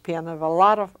linchpin of a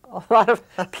lot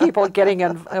of people getting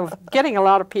a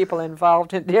lot of people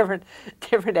involved in different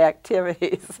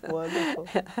activities. Wonderful.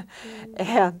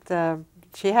 And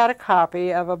she had a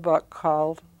copy of a book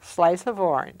called Slice of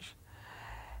Orange,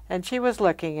 and she was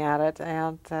looking at it,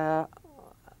 and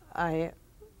I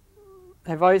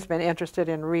have always been interested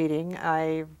in reading.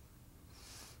 I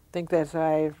think that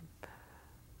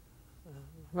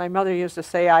my mother used to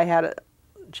say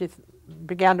she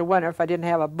began to wonder if I didn't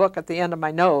have a book at the end of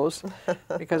my nose,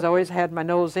 because I always had my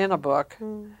nose in a book.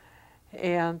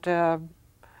 And I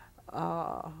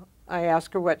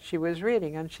asked her what she was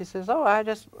reading, and she says, "Oh, I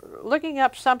just looking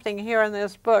up something here in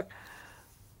this book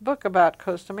about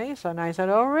Costa Mesa." And I said,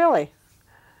 "Oh, really?"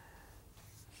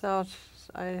 So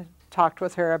I talked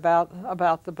with her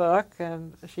about the book,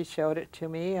 and she showed it to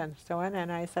me and so on. And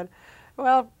I said,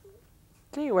 "Well,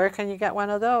 gee, where can you get one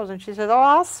of those?" And she said, "Oh,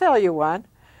 I'll sell you one."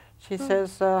 She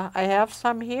says, "I have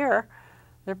some here.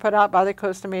 They're put out by the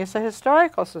Costa Mesa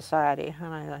Historical Society."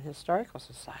 And I thought, Historical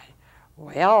Society?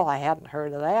 Well, I hadn't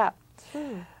heard of that.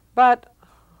 But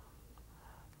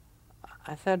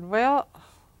I said, well,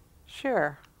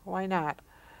 sure, why not?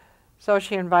 So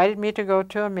she invited me to go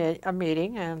to a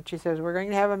meeting, and she says, "We're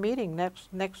going to have a meeting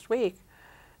next week."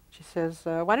 She says,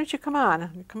 "Why don't you come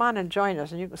on and join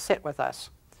us, and you can sit with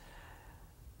us."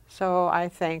 So I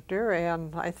thanked her,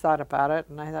 and I thought about it,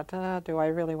 and I thought, do I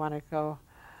really want to go?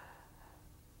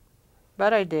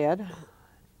 But I did,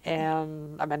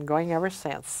 and I've been going ever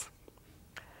since.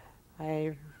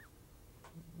 I'm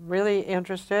really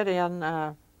interested in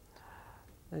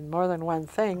more than one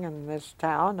thing in this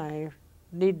town. I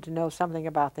need to know something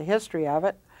about the history of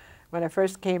it. When I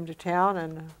first came to town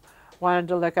and wanted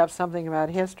to look up something about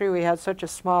history, we had such a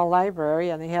small library,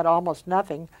 and they had almost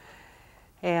nothing.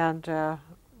 And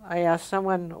I asked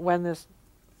someone when this,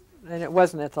 and it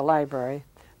wasn't at the library,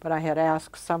 but I had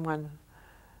asked someone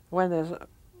when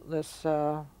this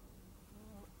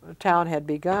town had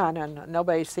begun, and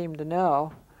nobody seemed to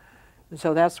know. And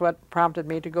so that's what prompted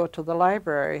me to go to the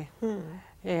library.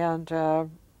 And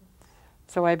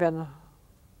so I've been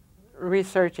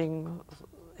researching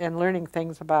and learning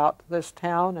things about this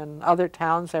town and other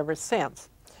towns ever since.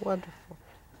 Wonderful.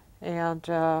 And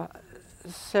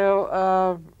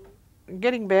so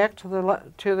getting back to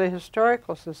the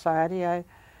Historical Society, I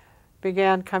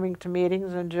began coming to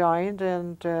meetings and joined,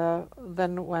 and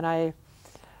then when I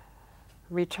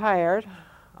retired,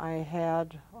 I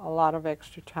had a lot of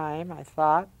extra time, I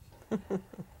thought,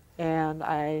 and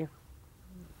I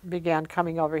began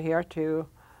coming over here to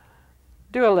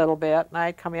do a little bit, and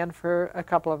I'd come in for a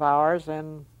couple of hours,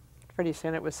 and pretty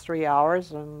soon it was 3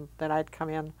 hours, and then I'd come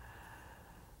in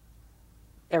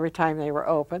every time they were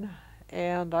open,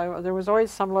 and there was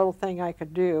always some little thing I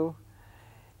could do,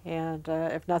 and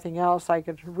if nothing else, I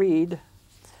could read.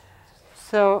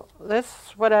 So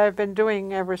that's what I've been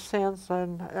doing ever since,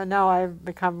 and now I've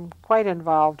become quite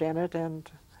involved in it,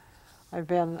 and I've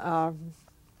been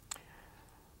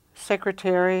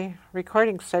secretary,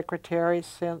 recording secretary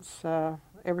since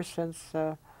ever since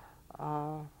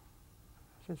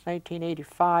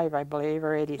 1985, I believe,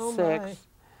 or 86.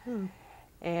 Oh my.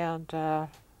 And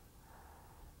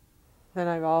then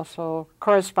I've also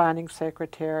corresponding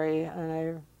secretary, and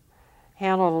I've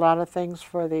handled a lot of things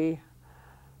for the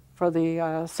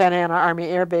Santa Ana Army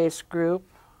Air Base group.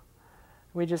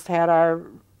 We just had our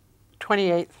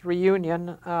 28th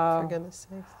reunion For goodness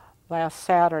sakes. last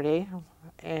Saturday,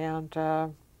 and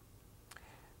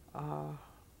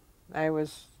I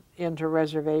was into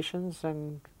reservations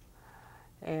and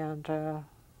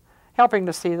helping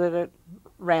to see that it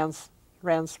ran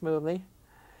smoothly.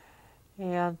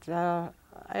 And I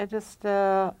just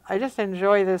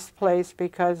enjoy this place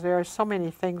because there are so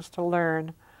many things to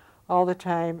learn all the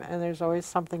time, and there's always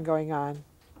something going on.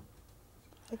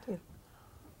 Thank you.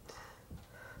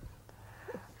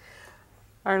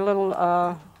 Our little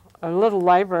a little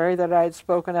library that I'd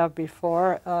spoken of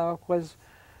before was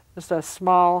just a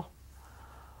small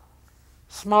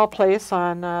place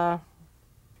on.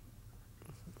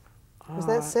 Was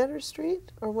that Center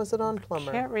Street, or was it on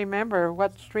Plummer? I can't remember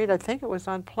what street. I think it was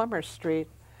on Plummer Street,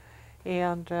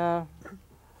 and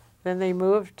then they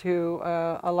moved to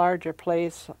a larger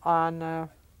place on,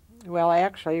 well,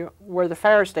 actually, where the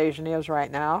fire station is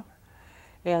right now,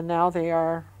 and now they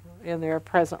are in their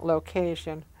present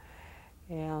location.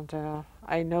 And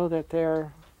I know that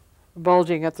they're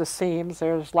bulging at the seams.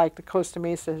 There's like the Costa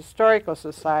Mesa Historical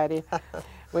Society.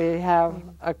 We have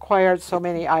acquired so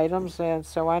many items and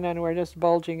so on, and we're just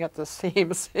bulging at the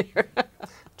seams here.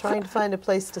 Trying to find a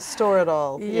place to store it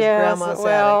all. Yes, Grandma's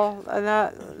well,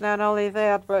 attic. not only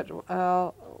that, but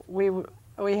we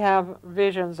have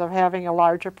visions of having a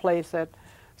larger place at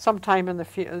sometime in the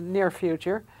near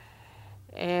future,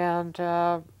 and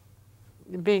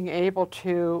being able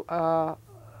to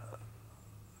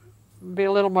be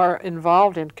a little more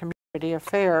involved in community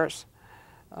affairs,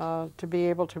 to be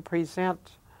able to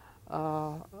present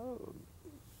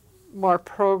more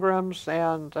programs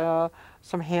and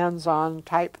some hands-on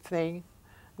type thing,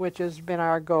 which has been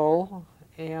our goal,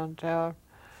 and for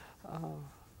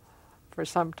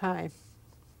some time.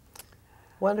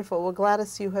 Wonderful. Well,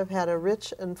 Gladys, you have had a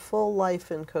rich and full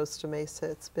life in Costa Mesa.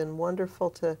 It's been wonderful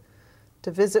to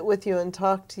visit with you and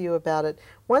talk to you about it.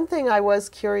 One thing I was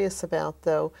curious about,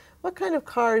 though, what kind of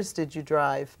cars did you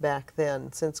drive back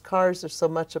then, since cars are so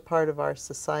much a part of our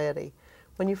society?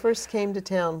 When you first came to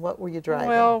town, what were you driving?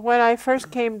 Well, when I first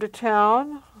came to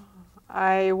town,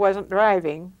 I wasn't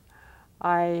driving.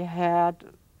 I had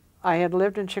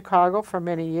lived in Chicago for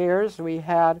many years. We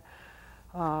had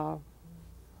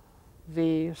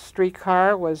the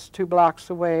streetcar was 2 blocks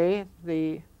away.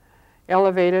 The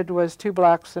elevated was 2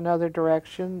 blocks another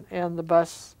direction, and the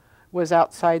bus was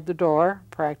outside the door,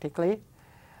 practically.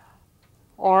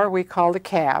 Or we called a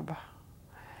cab.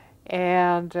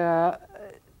 And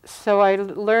so I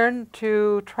learned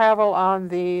to travel on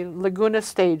the Laguna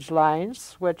stage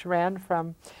lines, which ran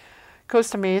from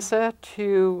Costa Mesa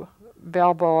to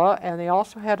Balboa, and they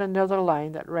also had another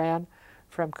line that ran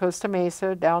from Costa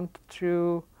Mesa down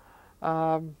through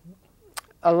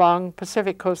along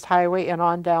Pacific Coast Highway and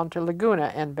on down to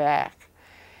Laguna and back.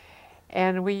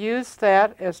 And we used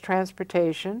that as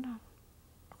transportation.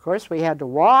 Of course, we had to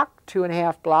walk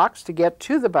 2.5 blocks to get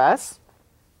to the bus,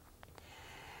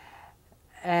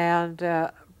 and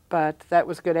but that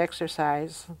was good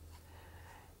exercise.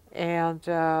 And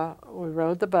we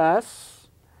rode the bus,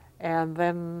 and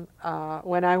then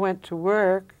when I went to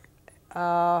work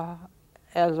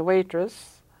as a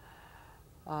waitress,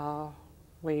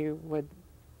 we would,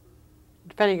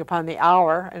 depending upon the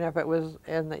hour, and if it was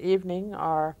in the evening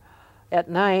or at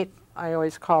night, I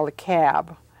always called a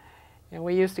cab. And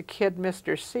we used to kid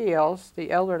Mr. Seals,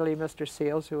 the elderly Mr.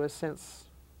 Seals, who has since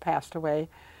passed away,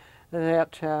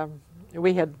 that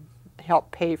we had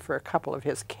helped pay for a couple of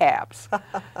his cabs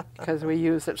because we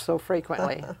use it so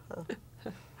frequently.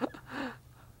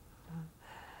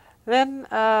 Then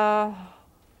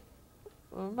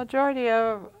majority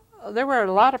of there were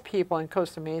a lot of people in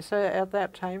Costa Mesa at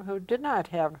that time who did not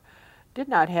have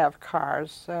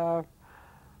cars.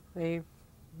 They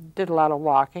did a lot of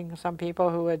walking. Some people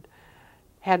who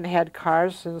hadn't had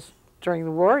cars since during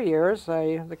the war years,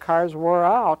 the cars wore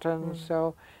out, and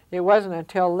so it wasn't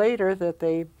until later that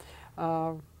they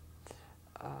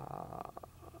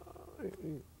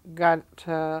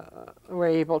were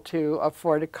able to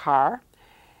afford a car.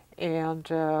 And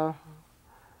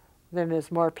then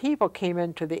as more people came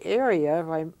into the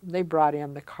area, they brought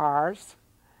in the cars,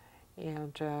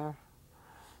 and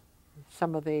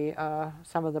some of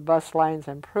the bus lines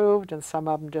improved, and some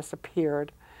of them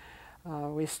disappeared.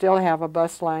 We still have a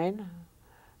bus line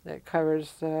that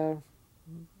covers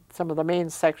some of the main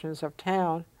sections of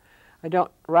town. I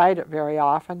don't ride it very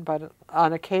often, but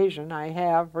on occasion I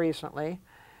have recently,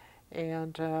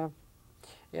 and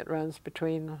it runs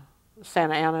between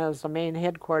Santa Ana is the main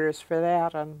headquarters for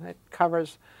that, and it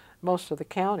covers most of the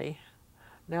county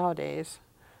nowadays.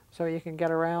 So you can get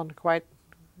around quite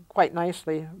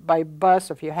nicely by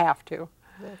bus if you have to.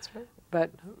 That's right.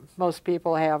 But most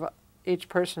people each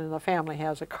person in the family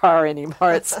has a car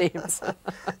anymore, it seems.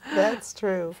 That's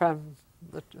true. From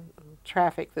the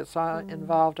traffic that's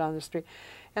involved on the street.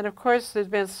 And of course there's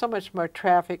been so much more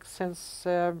traffic since,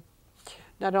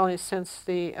 not only since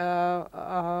the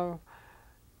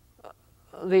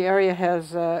area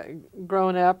has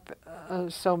grown up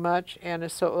so much and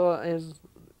is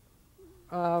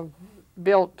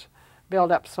built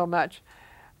up so much,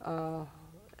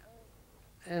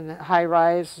 and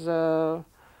high-rise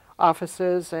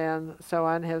offices and so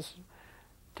on has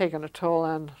taken a toll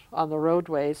on the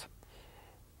roadways.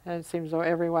 And it seems though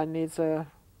everyone needs a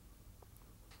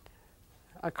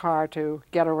car to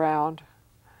get around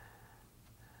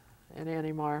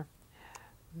anymore.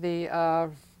 The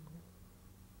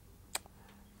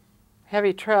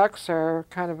heavy trucks are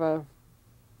kind of a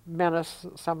menace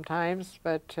sometimes,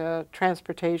 but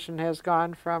transportation has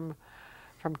gone from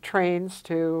trains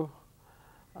to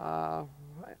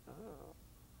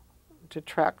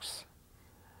trucks,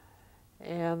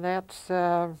 and that's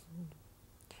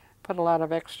put a lot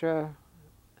of extra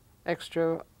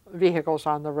vehicles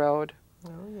on the road.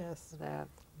 Oh yes. That.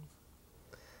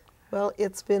 Well,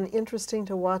 it's been interesting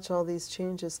to watch all these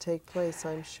changes take place,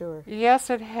 I'm sure. Yes,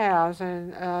 it has,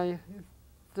 and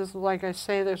this, like I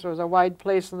say, this was a wide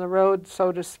place in the road,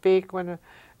 so to speak, when I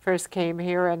first came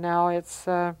here, and now it's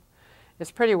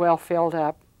pretty well filled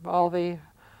up.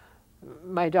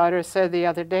 My daughter said the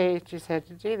other day, she said,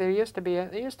 "Gee, there used to be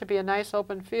a nice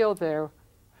open field there.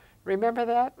 Remember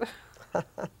that?"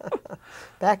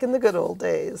 Back in the good old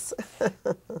days.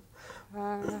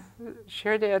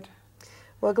 Sure did.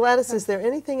 Well, Gladys, is there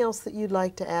anything else that you'd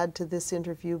like to add to this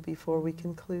interview before we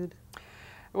conclude?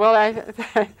 Well,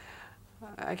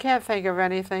 I can't think of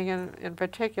anything in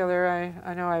particular.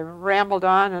 I know I rambled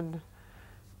on and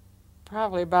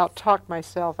probably about talked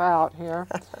myself out here.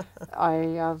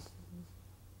 I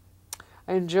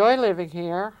enjoy living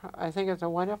here. I think it's a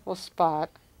wonderful spot.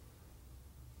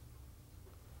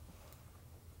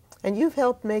 And you've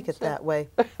helped make it that way.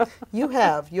 You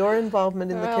have. Your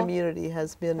involvement in the community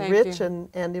has been rich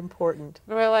and important.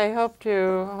 Well, I hope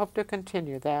to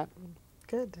continue that.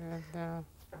 Good.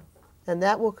 And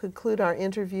that will conclude our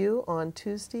interview on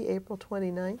Tuesday, April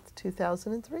 29th,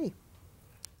 2003.